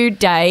few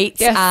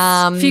dates. Yes,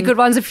 a few good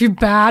ones, a few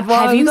bad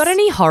ones. Have you got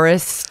any horror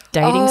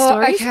dating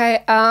stories?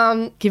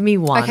 Okay. Give me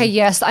one. Okay,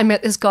 yes. I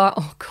met this guy.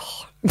 Oh,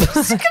 God. I'm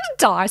going to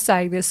die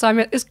saying this. So I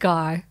met this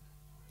guy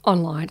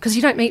online because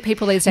you don't meet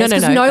people these days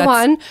because no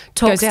one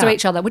talks to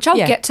each other, which I'll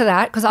get to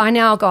that because I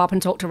now go up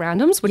and talk to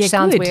randoms, which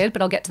sounds weird,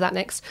 but I'll get to that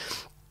next.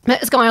 Met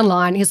this guy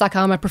online. He's like,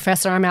 I'm a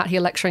professor. I'm out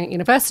here lecturing at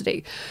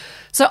university.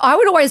 So I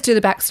would always do the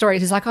backstory.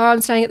 He's like,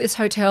 I'm staying at this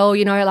hotel,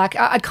 you know, like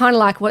I'd kind of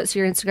like, what's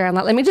your Instagram?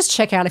 Like, let me just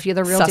check out if you're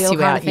the real deal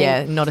kind of thing.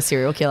 Yeah, not a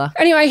serial killer.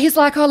 Anyway, he's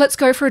like, let's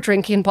go for a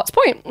drink in Potts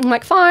Point. I'm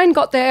like, fine,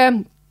 got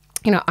there.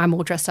 you know, I'm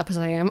all dressed up as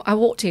I am. I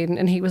walked in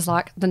and he was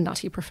like the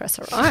nutty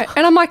professor, right?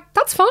 And I'm like,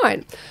 that's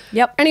fine.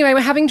 Yep. Anyway,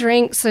 we're having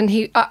drinks and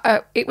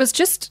it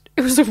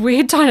was a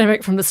weird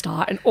dynamic from the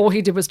start. And all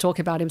he did was talk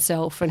about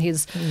himself and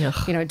his,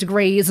 you know,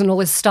 degrees and all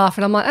this stuff.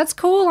 And I'm like, that's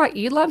cool. Like,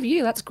 you love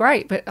you. That's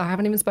great. But I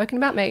haven't even spoken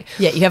about me.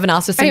 Yeah, you haven't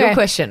asked a single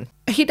question.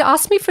 He'd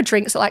asked me for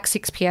drinks at like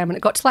 6 p.m. and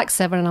it got to like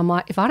 7 and I'm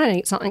like, if I don't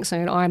eat something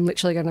soon, I'm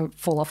literally going to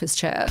fall off his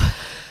chair.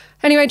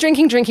 Anyway,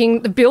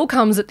 drinking. The bill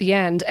comes at the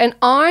end. And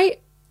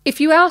if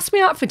you ask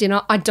me out for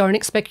dinner, I don't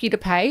expect you to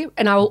pay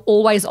and I will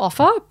always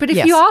offer. But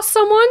if you ask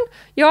someone,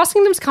 you're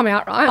asking them to come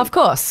out, right? Of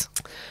course.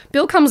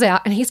 Bill comes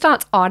out and he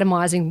starts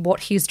itemising what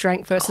he's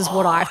drank versus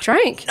what I've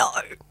drank. No.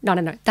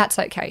 That's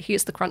okay.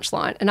 Here's the crunch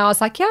line. And I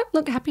was like, yeah,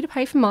 look, happy to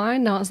pay for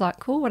mine. And I was like,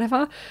 cool,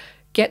 whatever.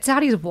 Gets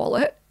out his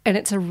wallet. And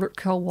it's a Rip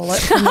Curl wallet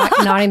from like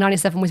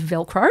 1997 with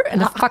Velcro.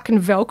 And the fucking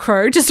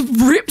Velcro just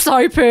rips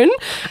open.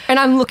 And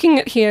I'm looking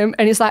at him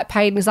and he's like,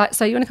 paid. And he's like,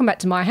 so you want to come back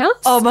to my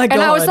house? Oh, my God.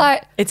 And I was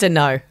like, it's a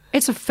no.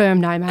 It's a firm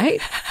no, mate.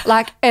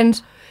 Like,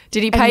 and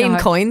did he pay in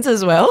coins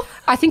as well?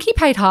 I think he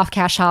paid half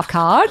cash, half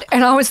card.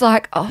 And I was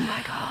like, oh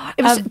my God.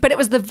 But it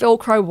was the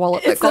Velcro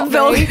wallet that got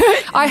me.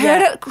 I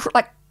heard it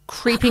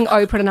creeping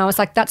open and I was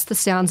like, that's the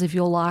sounds of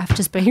your life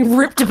just being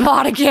ripped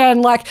apart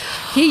again. Like,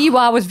 here you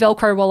are with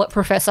Velcro wallet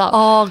professor.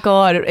 Oh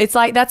God. It's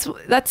like that's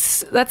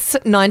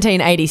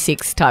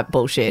 1986 type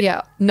bullshit.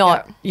 Yeah.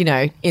 Not, you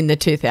know, in the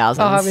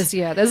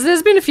 2000s.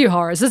 There's been a few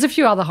horrors. There's a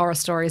few other horror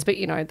stories, but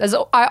you know,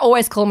 I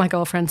always call my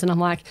girlfriends and I'm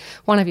like,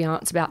 one of your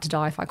aunt's about to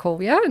die if I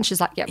call you. And she's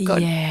like, yep,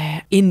 good.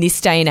 Yeah. In this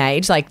day and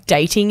age, like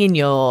dating in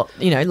your,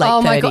 you know, late 30s.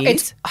 Oh my God,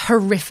 it's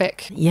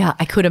horrific. Yeah,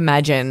 I could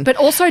imagine. But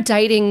also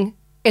dating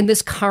in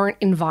this current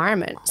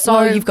environment.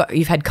 So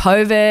you've had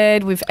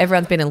COVID,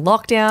 everyone's been in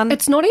lockdown.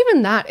 It's not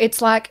even that. It's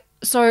like,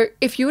 so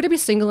if you were to be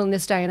single in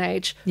this day and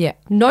age, you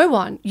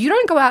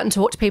don't go out and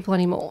talk to people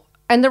anymore.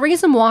 And the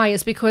reason why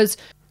is because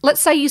let's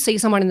say you see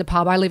someone in the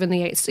pub. I live in the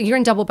East. You're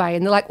in Double Bay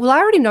and they're like, well, I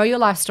already know your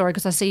life story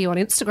because I see you on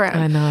Instagram.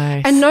 I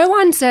know. And no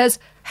one says,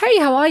 hey,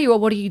 how are you or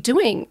what are you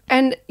doing?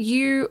 And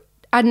you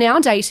are now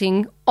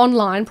dating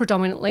online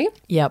predominantly.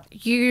 Yep.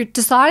 You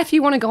decide if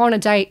you want to go on a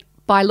date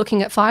by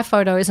looking at 5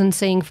 photos and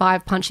seeing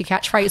 5 punchy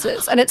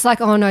catchphrases. And it's like,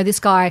 oh no, this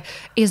guy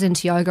is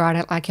into yoga. I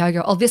don't like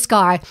yoga. Or this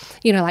guy,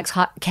 you know, likes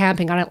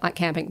camping. I don't like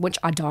camping, which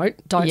I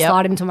don't. Don't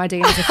slide into my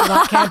DMs if you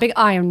like camping.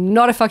 I am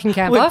not a fucking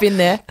camper. We've been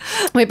there.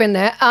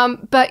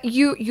 But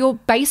you're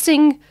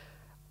basing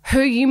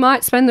who you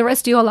might spend the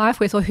rest of your life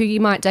with or who you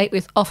might date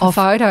with off a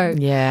photo.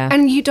 Yeah.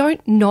 And you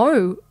don't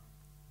know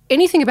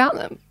anything about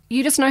them.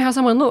 You just know how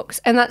someone looks.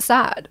 And that's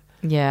sad.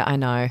 Yeah, I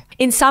know.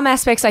 In some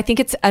aspects, I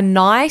think it's a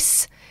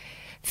nice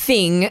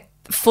thing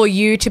for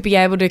you to be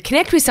able to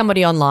connect with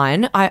somebody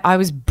online. I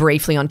was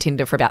briefly on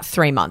Tinder for about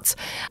 3 months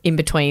in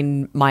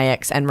between my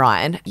ex and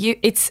Ryan.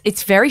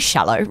 It's very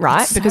shallow,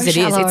 right? It's because so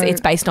shallow.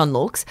 It's based on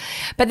looks.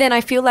 But then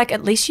I feel like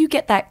at least you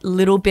get that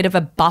little bit of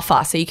a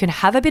buffer so you can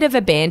have a bit of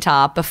a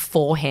banter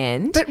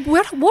beforehand. But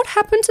what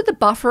happened to the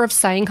buffer of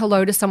saying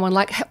hello to someone?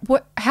 Like,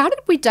 how did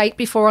we date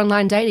before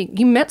online dating?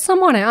 You met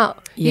someone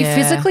out. Yeah.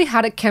 You physically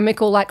had a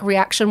chemical like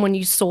reaction when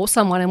you saw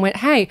someone and went,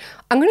 hey,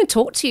 I'm going to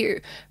talk to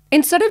you.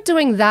 Instead of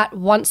doing that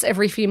once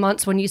every few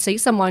months when you see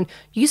someone,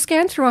 you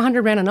scan through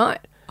 100 men a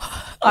night.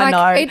 I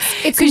know.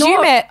 It's because you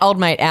met old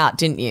mate out,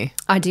 didn't you?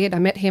 I did. I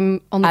met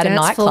him on the At a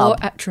dance floor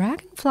nightclub. at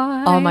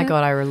Dragonfly. Oh my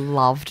God, I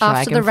loved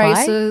Dragonfly. After the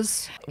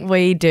races.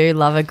 We do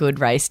love a good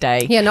race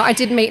day. Yeah, no, I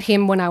did meet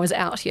him when I was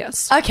out,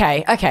 yes.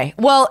 Okay.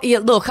 Well, yeah,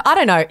 look, I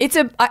don't know.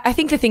 I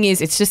think the thing is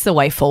it's just the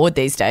way forward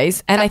these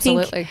days. And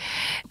Absolutely. I think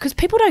because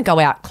people don't go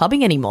out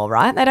clubbing anymore,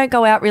 right? They don't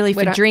go out really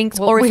for drinks.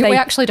 Well, or if we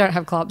actually don't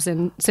have clubs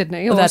in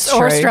Sydney or That's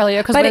true.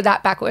 Australia because we're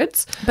that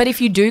backwards. But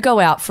if you do go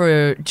out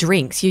for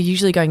drinks, you're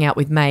usually going out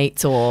with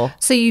mates or...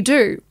 So you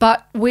do,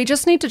 but we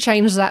just need to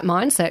change that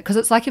mindset because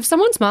it's like if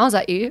someone smiles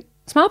at you,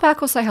 smile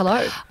back or say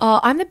hello.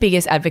 Oh, I'm the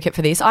biggest advocate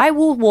for this. I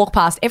will walk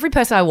past, every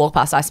person I walk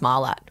past, I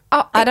smile at.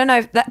 Oh, I don't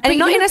know, and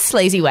not in a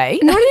sleazy way.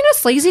 Not in a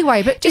sleazy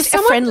way, but just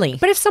friendly.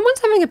 But if someone's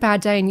having a bad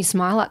day and you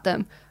smile at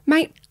them,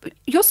 mate,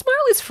 your smile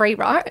is free,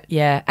 right?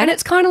 Yeah. And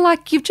it's kind of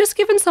like you've just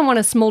given someone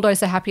a small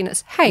dose of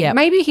happiness. Hey,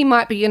 maybe he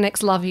might be your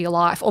next love of your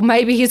life, or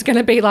maybe he's going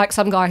to be like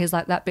some guy who's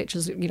like, that bitch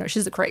is, you know,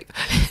 she's a creep.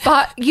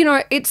 But, you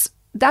know,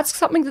 that's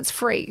something that's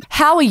free.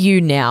 How are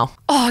you now?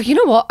 Oh, you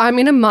know what? I'm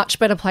in a much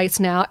better place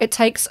now. It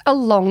takes a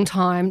long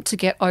time to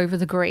get over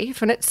the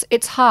grief, and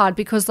it's hard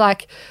because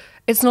like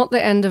it's not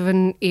the end of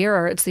an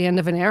era, it's the end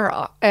of an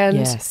era. And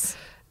yes.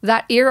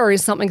 That era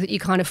is something that you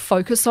kind of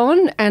focus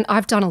on, and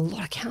I've done a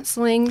lot of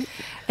counselling.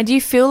 And do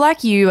you feel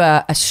like you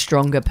are a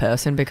stronger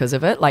person because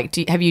of it? Like,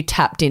 have you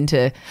tapped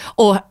into,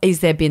 or has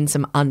there been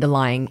some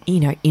underlying, you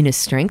know, inner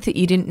strength that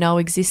you didn't know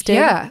existed?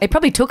 Yeah. It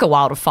probably took a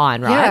while to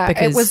find, right? Yeah,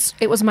 because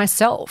it was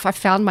myself. I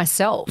found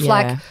myself. Yeah.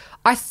 Like,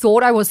 I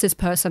thought I was this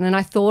person and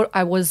I thought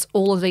I was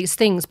all of these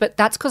things, but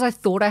that's because I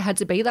thought I had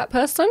to be that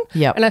person.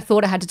 Yep. And I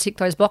thought I had to tick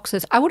those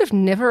boxes. I would have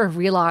never have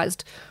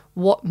realised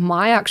what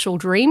my actual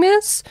dream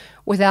is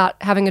without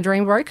having a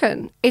dream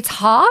broken. It's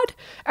hard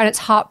and it's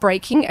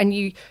heartbreaking, and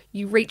you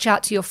reach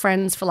out to your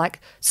friends for like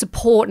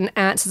support and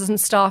answers and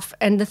stuff.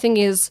 And the thing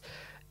is,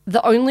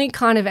 the only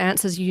kind of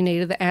answers you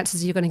need are the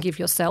answers you're going to give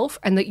yourself,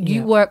 and that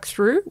you work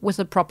through with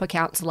a proper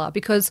counsellor,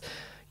 because,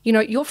 you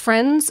know, your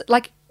friends,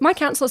 like my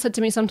counsellor said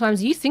to me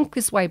sometimes, you think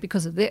this way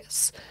because of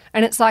this.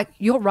 And it's like,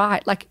 you're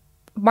right. Like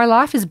my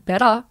life is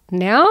better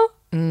now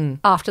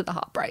after the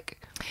heartbreak.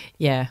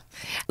 Yeah.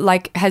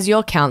 Like, has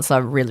your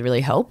counsellor really,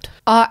 really helped?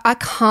 I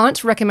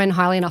can't recommend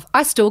highly enough.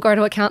 I still go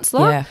to a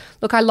counsellor. Yeah.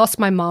 Look, I lost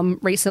my mum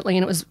recently,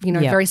 and it was, you know,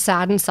 very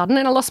sad and sudden.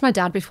 And I lost my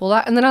dad before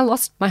that. And then I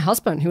lost my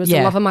husband, who was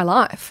the love of my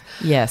life.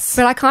 Yes.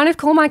 But I kind of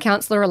call my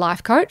counsellor a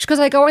life coach, because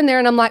I go in there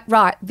and I'm like,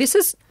 right, this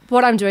is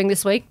what I'm doing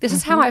this week. This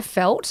is how I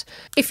felt.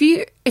 If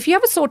you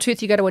have a sore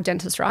tooth, you go to a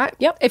dentist, right?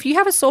 Yep. If you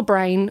have a sore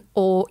brain,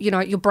 or, you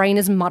know, your brain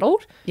is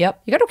muddled, Yep.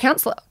 you go to a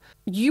counsellor.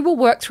 You will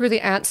work through the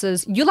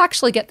answers. You'll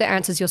actually get the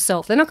answers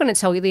yourself. They're not going to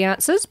tell you the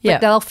answers, but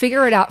they'll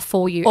figure it out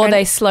for you. Or And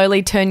they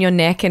slowly turn your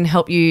neck and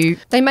help you.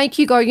 they make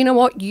you go, you know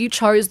what? You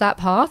chose that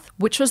path,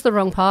 which was the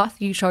wrong path.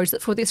 You chose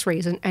it for this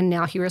reason, and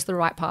now here is the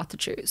right path to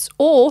choose.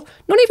 Or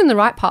not even the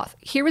right path.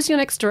 Here is your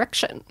next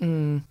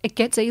direction. It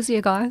gets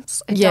easier,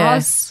 guys. It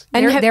does.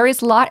 And There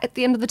is light at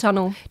the end of the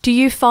tunnel. Do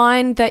you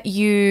find that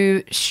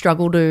you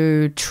struggle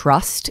to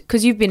trust?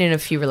 Because you've been in a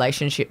few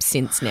relationships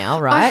since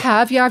now, right? I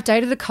have, yeah. I've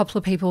dated a couple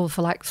of people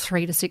for like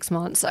 3 to 6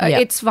 months.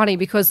 It's funny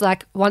because,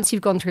 like, once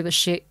you've gone through the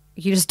shit,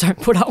 you just don't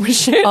put up with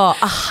shit. Oh,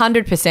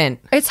 100%.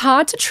 It's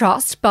hard to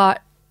trust,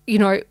 but, you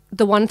know,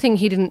 the one thing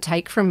he didn't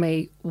take from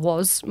me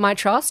was my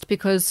trust,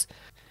 because,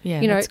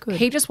 Yeah, you know, that's good.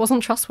 he just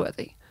wasn't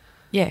trustworthy.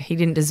 Yeah, he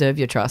didn't deserve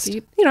your trust.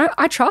 You know,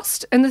 I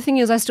trust. And the thing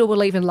is, I still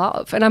believe in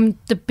love. And I'm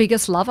the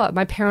biggest lover.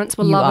 My parents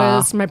were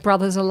lovers. My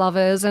brothers are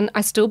lovers. And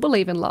I still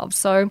believe in love.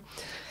 So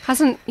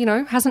hasn't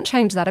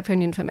changed that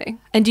opinion for me.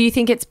 And do you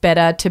think it's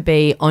better to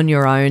be on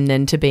your own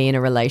than to be in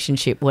a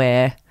relationship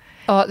where...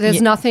 Oh,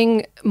 there's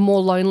nothing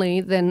more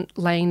lonely than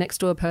laying next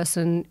to a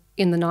person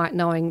in the night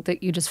knowing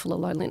that you're just full of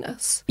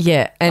loneliness.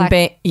 Yeah, and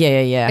Like,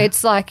 yeah.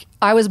 It's like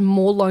I was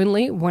more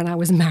lonely when I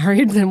was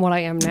married than what I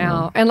am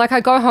now. And like I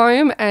go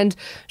home and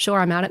sure,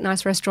 I'm out at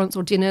nice restaurants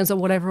or dinners or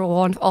whatever,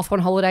 or off on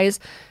holidays.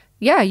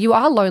 Yeah, you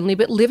are lonely,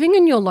 but living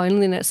in your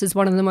loneliness is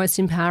one of the most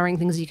empowering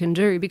things you can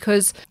do,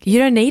 because You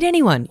don't need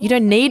anyone. You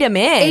don't need a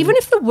man. even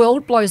if the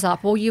world blows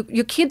up, or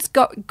your kids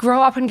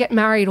grow up and get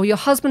married, or your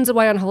husband's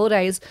away on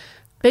holidays,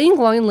 being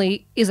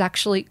lonely is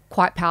actually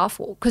quite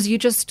powerful, because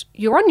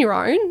you're on your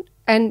own,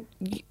 and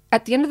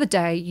at the end of the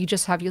day, you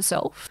just have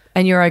yourself.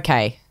 And you're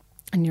okay.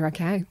 And you're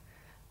okay.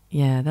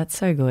 Yeah, that's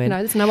so good. You know,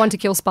 there's no one to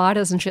kill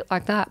spiders and shit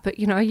like that, but,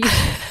 you know, you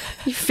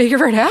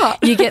figure it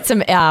out. You get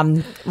some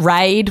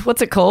Raid,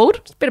 what's it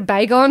called? Bit of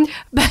Bagon.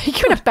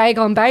 Bit of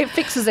Bagon, babe.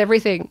 Fixes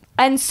everything.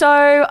 And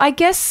so I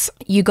guess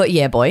you got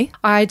Yeah Boy.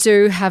 I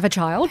do have a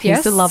child, He's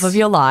yes. the love of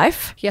your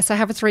life. Yes, I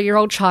have a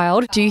 3-year-old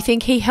child. Do you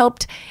think he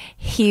helped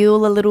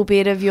heal a little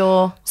bit of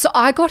your... So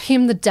I got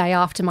him the day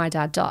after my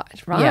dad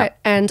died, right? Yeah.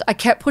 And I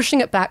kept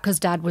pushing it back because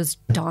dad was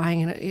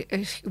dying,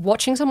 and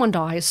watching someone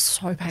die is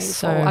so painful.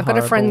 So I've got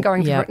a friend horrible.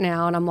 going through Yeah. it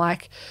now, and I'm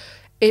like,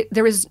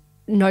 there is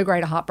no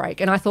greater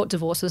heartbreak. And I thought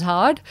divorce was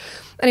hard.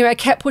 Anyway, I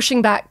kept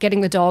pushing back,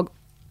 getting the dog.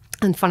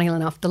 And funny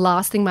enough, the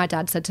last thing my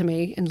dad said to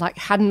me, and like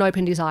hadn't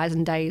opened his eyes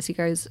in days, he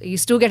goes, "Are you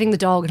still getting the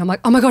dog?" And I'm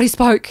like, "Oh my God, he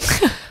spoke."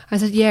 I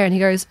said, "Yeah." And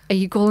he goes, "Are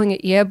you calling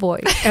it Yeah Boy?"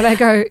 And I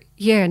go,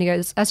 "Yeah." And he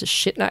goes, "That's a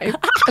shit name."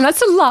 And that's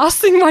the last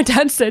thing my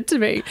dad said to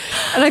me.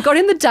 And I got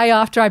in the day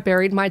after I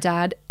buried my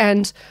dad,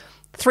 and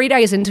 3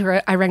 days into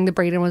it, I rang the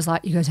breeder and was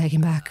like, "You go take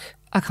him back.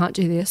 I can't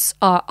do this.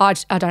 I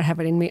don't have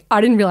it in me." I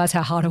didn't realize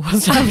how hard it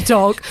was to have a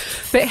dog,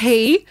 but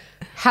he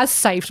has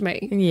saved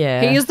me.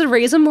 Yeah. He is the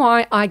reason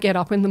why I get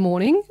up in the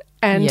morning.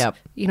 And, Yep.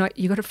 you know,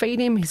 you got to feed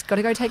him. He's got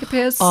to go take a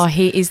piss. Oh,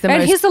 he is the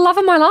and most he's the love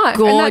of my life.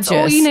 gorgeous. And that's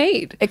all you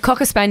need. A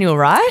Cocker Spaniel,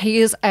 right? He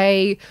is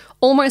a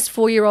almost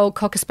 4-year-old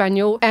Cocker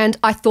Spaniel. And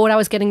I thought I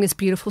was getting this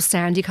beautiful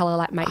sandy colour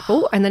like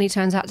maple. And then he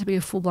turns out to be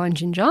a full-blown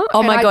ginger. Oh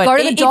And my I God. go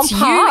to the dog It's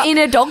park. you in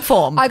a dog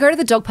form. I go to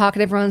the dog park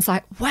and everyone's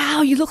like,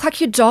 "Wow, you look like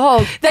your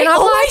dog." They And I'm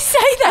always like-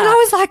 say that. And I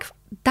was like,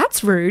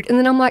 "That's rude." And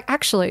then I'm like,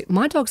 "Actually,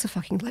 my dog's a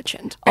fucking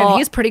legend, and Oh,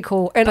 he's pretty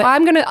cool." And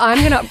I'm gonna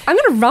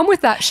run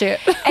with that shit.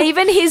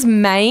 Even his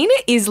mane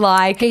is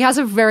like... He has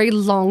a very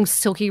long,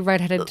 silky,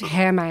 red-headed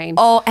hair mane.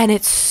 Oh, and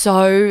it's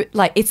so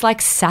like it's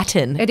like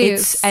satin. It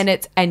is.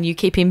 and you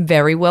keep him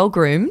very well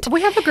groomed.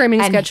 We have a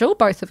grooming And- schedule,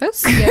 both of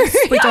us. Yes,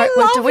 we I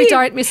love don't. We him.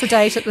 don't miss a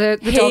date at the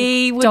He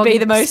dog. would be doggy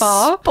the most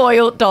spa.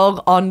 spoiled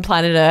dog on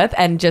planet Earth,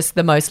 and just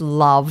the most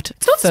loved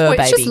It's not fur spoiled,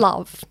 baby. it's just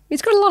love.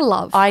 He's got a lot of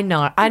love. I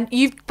know, and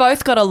you've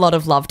both got a lot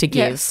of love to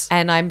give, Yes.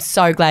 and I'm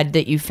so glad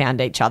that you found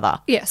each other.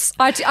 Yes,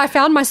 I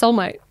found my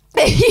soulmate.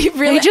 You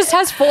really He just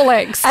has 4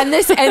 legs. and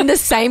the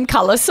same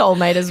color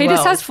soulmate as He well.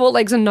 just has 4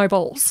 legs and no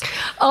balls.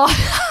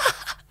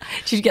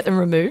 Did you get them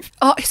removed?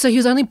 Oh, so he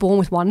was only born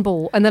with 1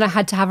 ball, and then I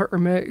had to have it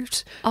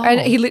removed. And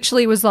he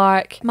literally was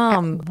like,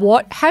 Mum.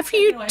 what have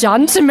you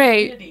done to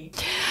me?"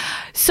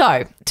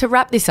 So to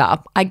wrap this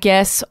up, I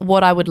guess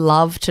what I would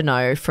love to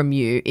know from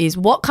you is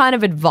what kind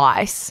of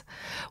advice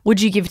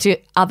would you give to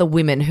other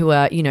women who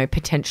are,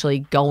 potentially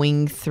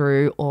going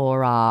through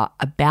or are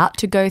about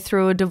to go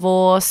through a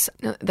divorce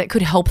that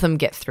could help them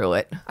get through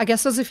it? I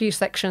guess there's a few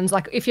sections.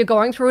 Like if you're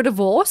going through a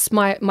divorce,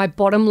 my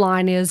bottom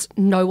line is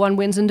no one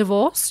wins in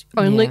divorce.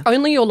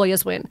 Only your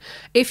lawyers win.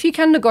 If you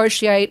can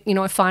negotiate,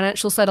 a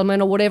financial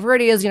settlement or whatever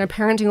it is,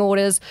 parenting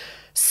orders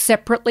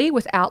separately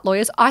without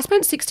lawyers. I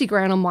spent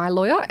 $60,000 on my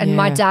lawyer, and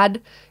my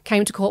dad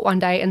came to court one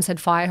day and said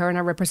fire her, and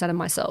I represented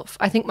myself.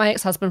 I think my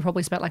ex-husband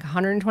probably spent like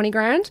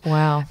 $120,000.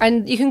 Wow.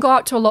 And you can go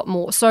up to a lot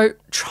more. So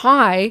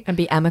try and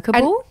be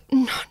amicable.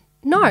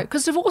 No,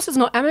 because divorce is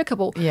not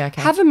amicable. Yeah,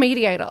 okay. Have a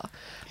mediator,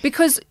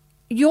 because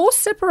you're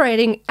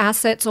separating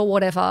assets or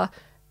whatever.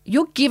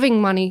 You're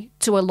giving money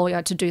to a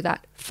lawyer to do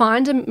that.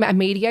 Find a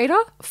mediator,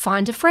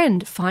 find a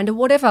friend, find a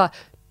whatever.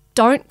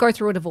 Don't go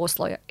through a divorce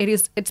lawyer.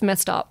 It's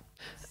messed up.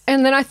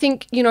 And then I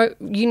think,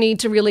 you need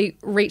to really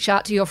reach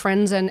out to your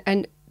friends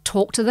and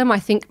talk to them. I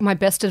think my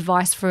best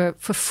advice for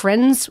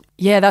friends.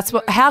 Yeah,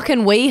 how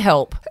can we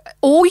help?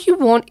 All you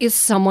want is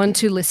someone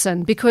to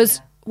listen,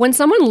 because when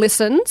someone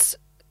listens,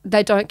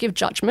 they don't give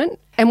judgment.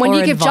 And when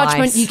you give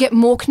judgment, you get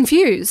more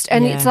confused.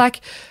 And it's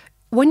like,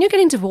 when you're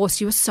getting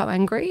divorced, you are so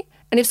angry.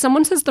 And if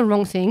someone says the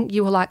wrong thing,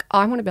 you are like,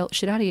 I want to belt the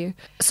shit out of you.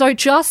 So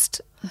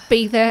just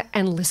be there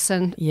and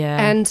listen. Yeah.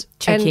 And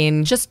check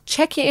in. Just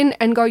check in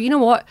and go, you know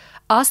what?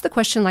 Ask the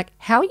question like,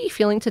 how are you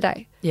feeling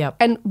today? Yep.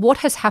 And what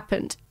has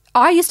happened?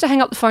 I used to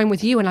hang up the phone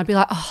with you and I'd be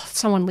like, oh,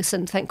 someone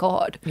listened, thank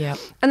God. Yeah.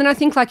 And then I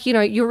think like,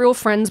 your real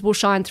friends will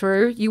shine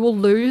through. You will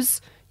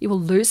lose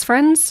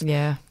friends.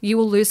 Yeah. You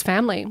will lose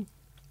family.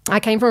 I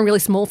came from a really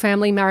small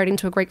family, married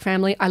into a Greek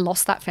family. I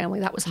lost that family.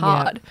 That was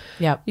hard.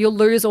 Yeah. You'll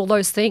lose all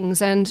those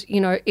things. And,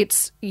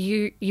 it's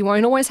you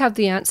won't always have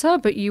the answer,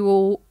 but you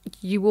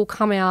will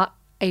come out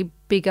a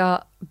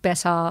bigger,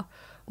 better,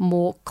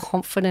 more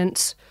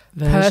confident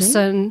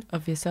person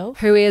of yourself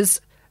who is,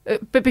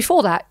 but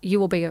before that, you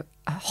will be a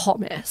hot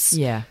mess.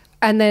 Yeah.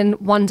 And then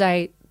one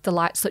day the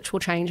light switch will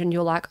change and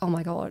you're like, oh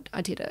my God,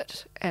 I did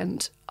it.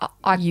 And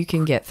you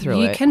can get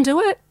through it. You can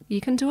do it.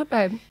 You can do it,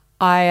 babe.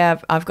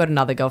 I've got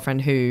another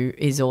girlfriend who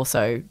is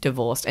also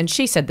divorced, and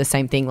she said the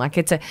same thing. Like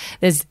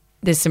there's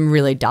some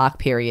really dark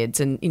periods,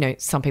 and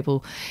some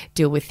people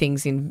deal with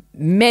things in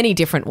many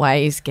different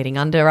ways, getting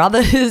under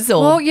others.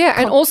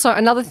 And also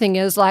another thing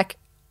is like,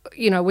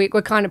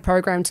 we're kind of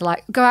programmed to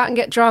like go out and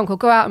get drunk or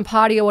go out and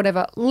party or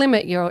whatever.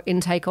 Limit your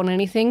intake on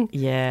anything.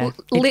 Yeah,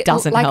 it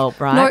doesn't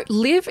help, right? No,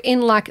 live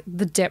in like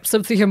the depths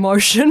of the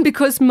emotion,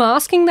 because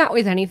masking that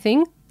with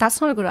anything, that's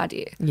not a good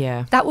idea.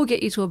 Yeah. That will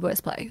get you to a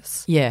worse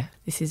place. Yeah,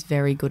 this is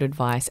very good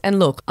advice. And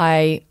look,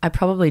 I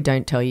probably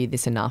don't tell you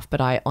this enough,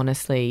 but I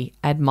honestly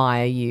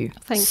admire you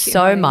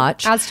so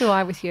much. As do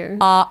I with you.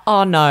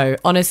 Oh, no.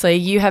 Honestly,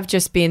 you have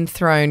just been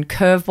thrown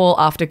curveball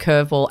after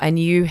curveball, and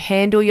you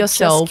handle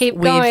yourself just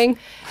keep going.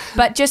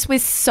 But just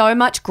with so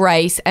much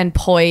grace and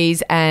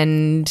poise,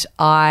 and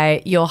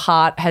your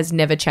heart has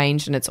never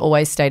changed, and it's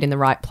always stayed in the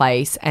right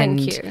place. And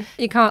thank you.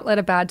 You can't let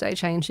a bad day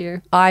change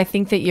you. I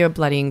think that you're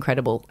bloody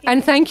incredible.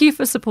 And thank you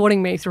for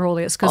supporting me through all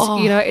this, because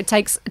it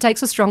takes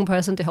a strong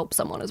person to help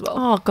someone as well.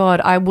 Oh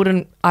God, I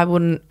wouldn't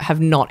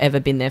have not ever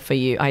been there for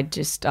you. I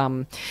just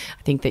I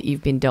think that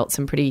you've been dealt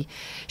some pretty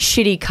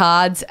shitty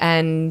cards,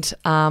 and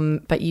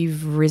but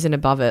you've risen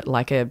above it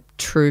like a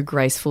true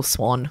graceful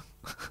swan.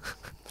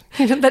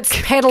 That's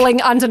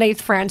pedaling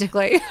underneath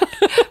frantically.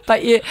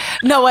 But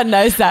no one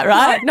knows that,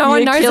 right? No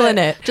one knows killing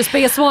it. Just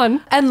be a swan.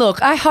 And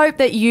look, I hope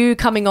that you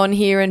coming on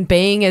here and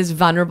being as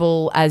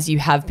vulnerable as you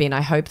have been,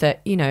 I hope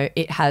that,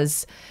 it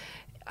has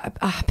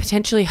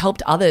potentially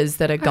helped others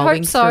that are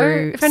going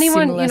through if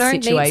anyone, similar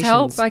situations. needs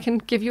help, I can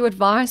give you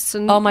advice.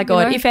 And oh my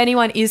God, if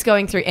anyone is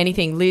going through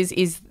anything, Liz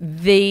is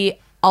the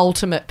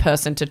ultimate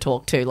person to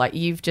talk to. Like,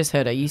 you've just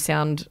heard her. You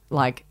sound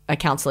like a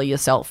counsellor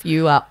yourself.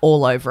 You are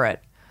all over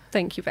it.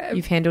 Thank you, babe.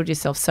 You've handled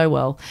yourself so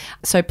well.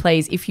 So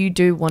please, if you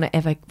do want to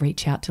ever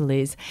reach out to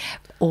Liz,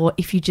 or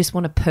if you just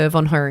want to perv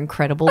on her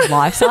incredible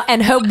lifestyle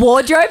and her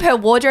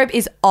wardrobe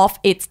is off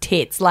its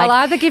tits. Like,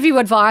 I'll either give you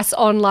advice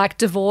on like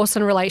divorce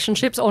and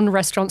relationships, on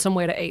restaurants and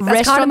where to eat.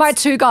 That's kind of my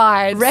two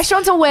guides.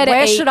 Restaurants and where to eat.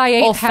 Where should I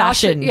eat? Or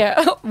fashion.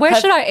 Where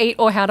should I eat,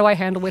 or how do I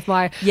handle with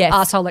my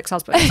arsehole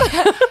ex-husband?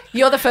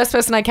 You're the first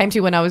person I came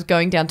to when I was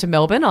going down to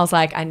Melbourne. I was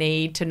like, I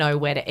need to know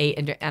where to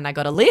eat, and I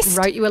got a list.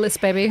 Wrote you a list,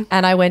 baby.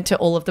 And I went to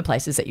all of the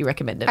places that you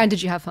recommended. And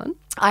did you have fun?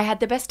 I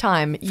had the best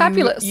time.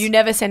 Fabulous. You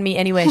never send me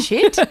anywhere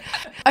shit.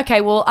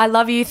 Okay, well, I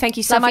love you. Thank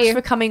you so much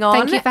for coming on.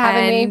 Thank you for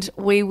having me. And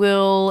we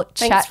will chat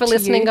to you. Thanks for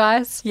listening,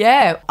 guys.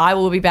 Yeah, I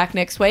will be back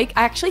next week.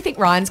 I actually think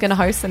Ryan's going to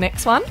host the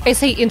next one. Is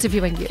he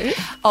interviewing you?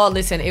 Oh,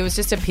 listen, it was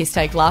just a piss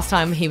take. Last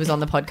time he was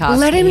on the podcast.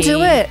 Let him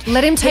do it.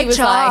 Let him take charge.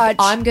 Like,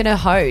 I'm going to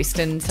host.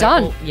 And so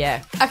done.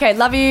 Yeah. Okay,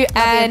 love you.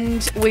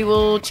 And we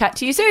will chat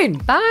to you soon.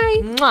 Bye.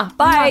 Mwah.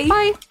 Bye.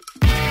 Bye.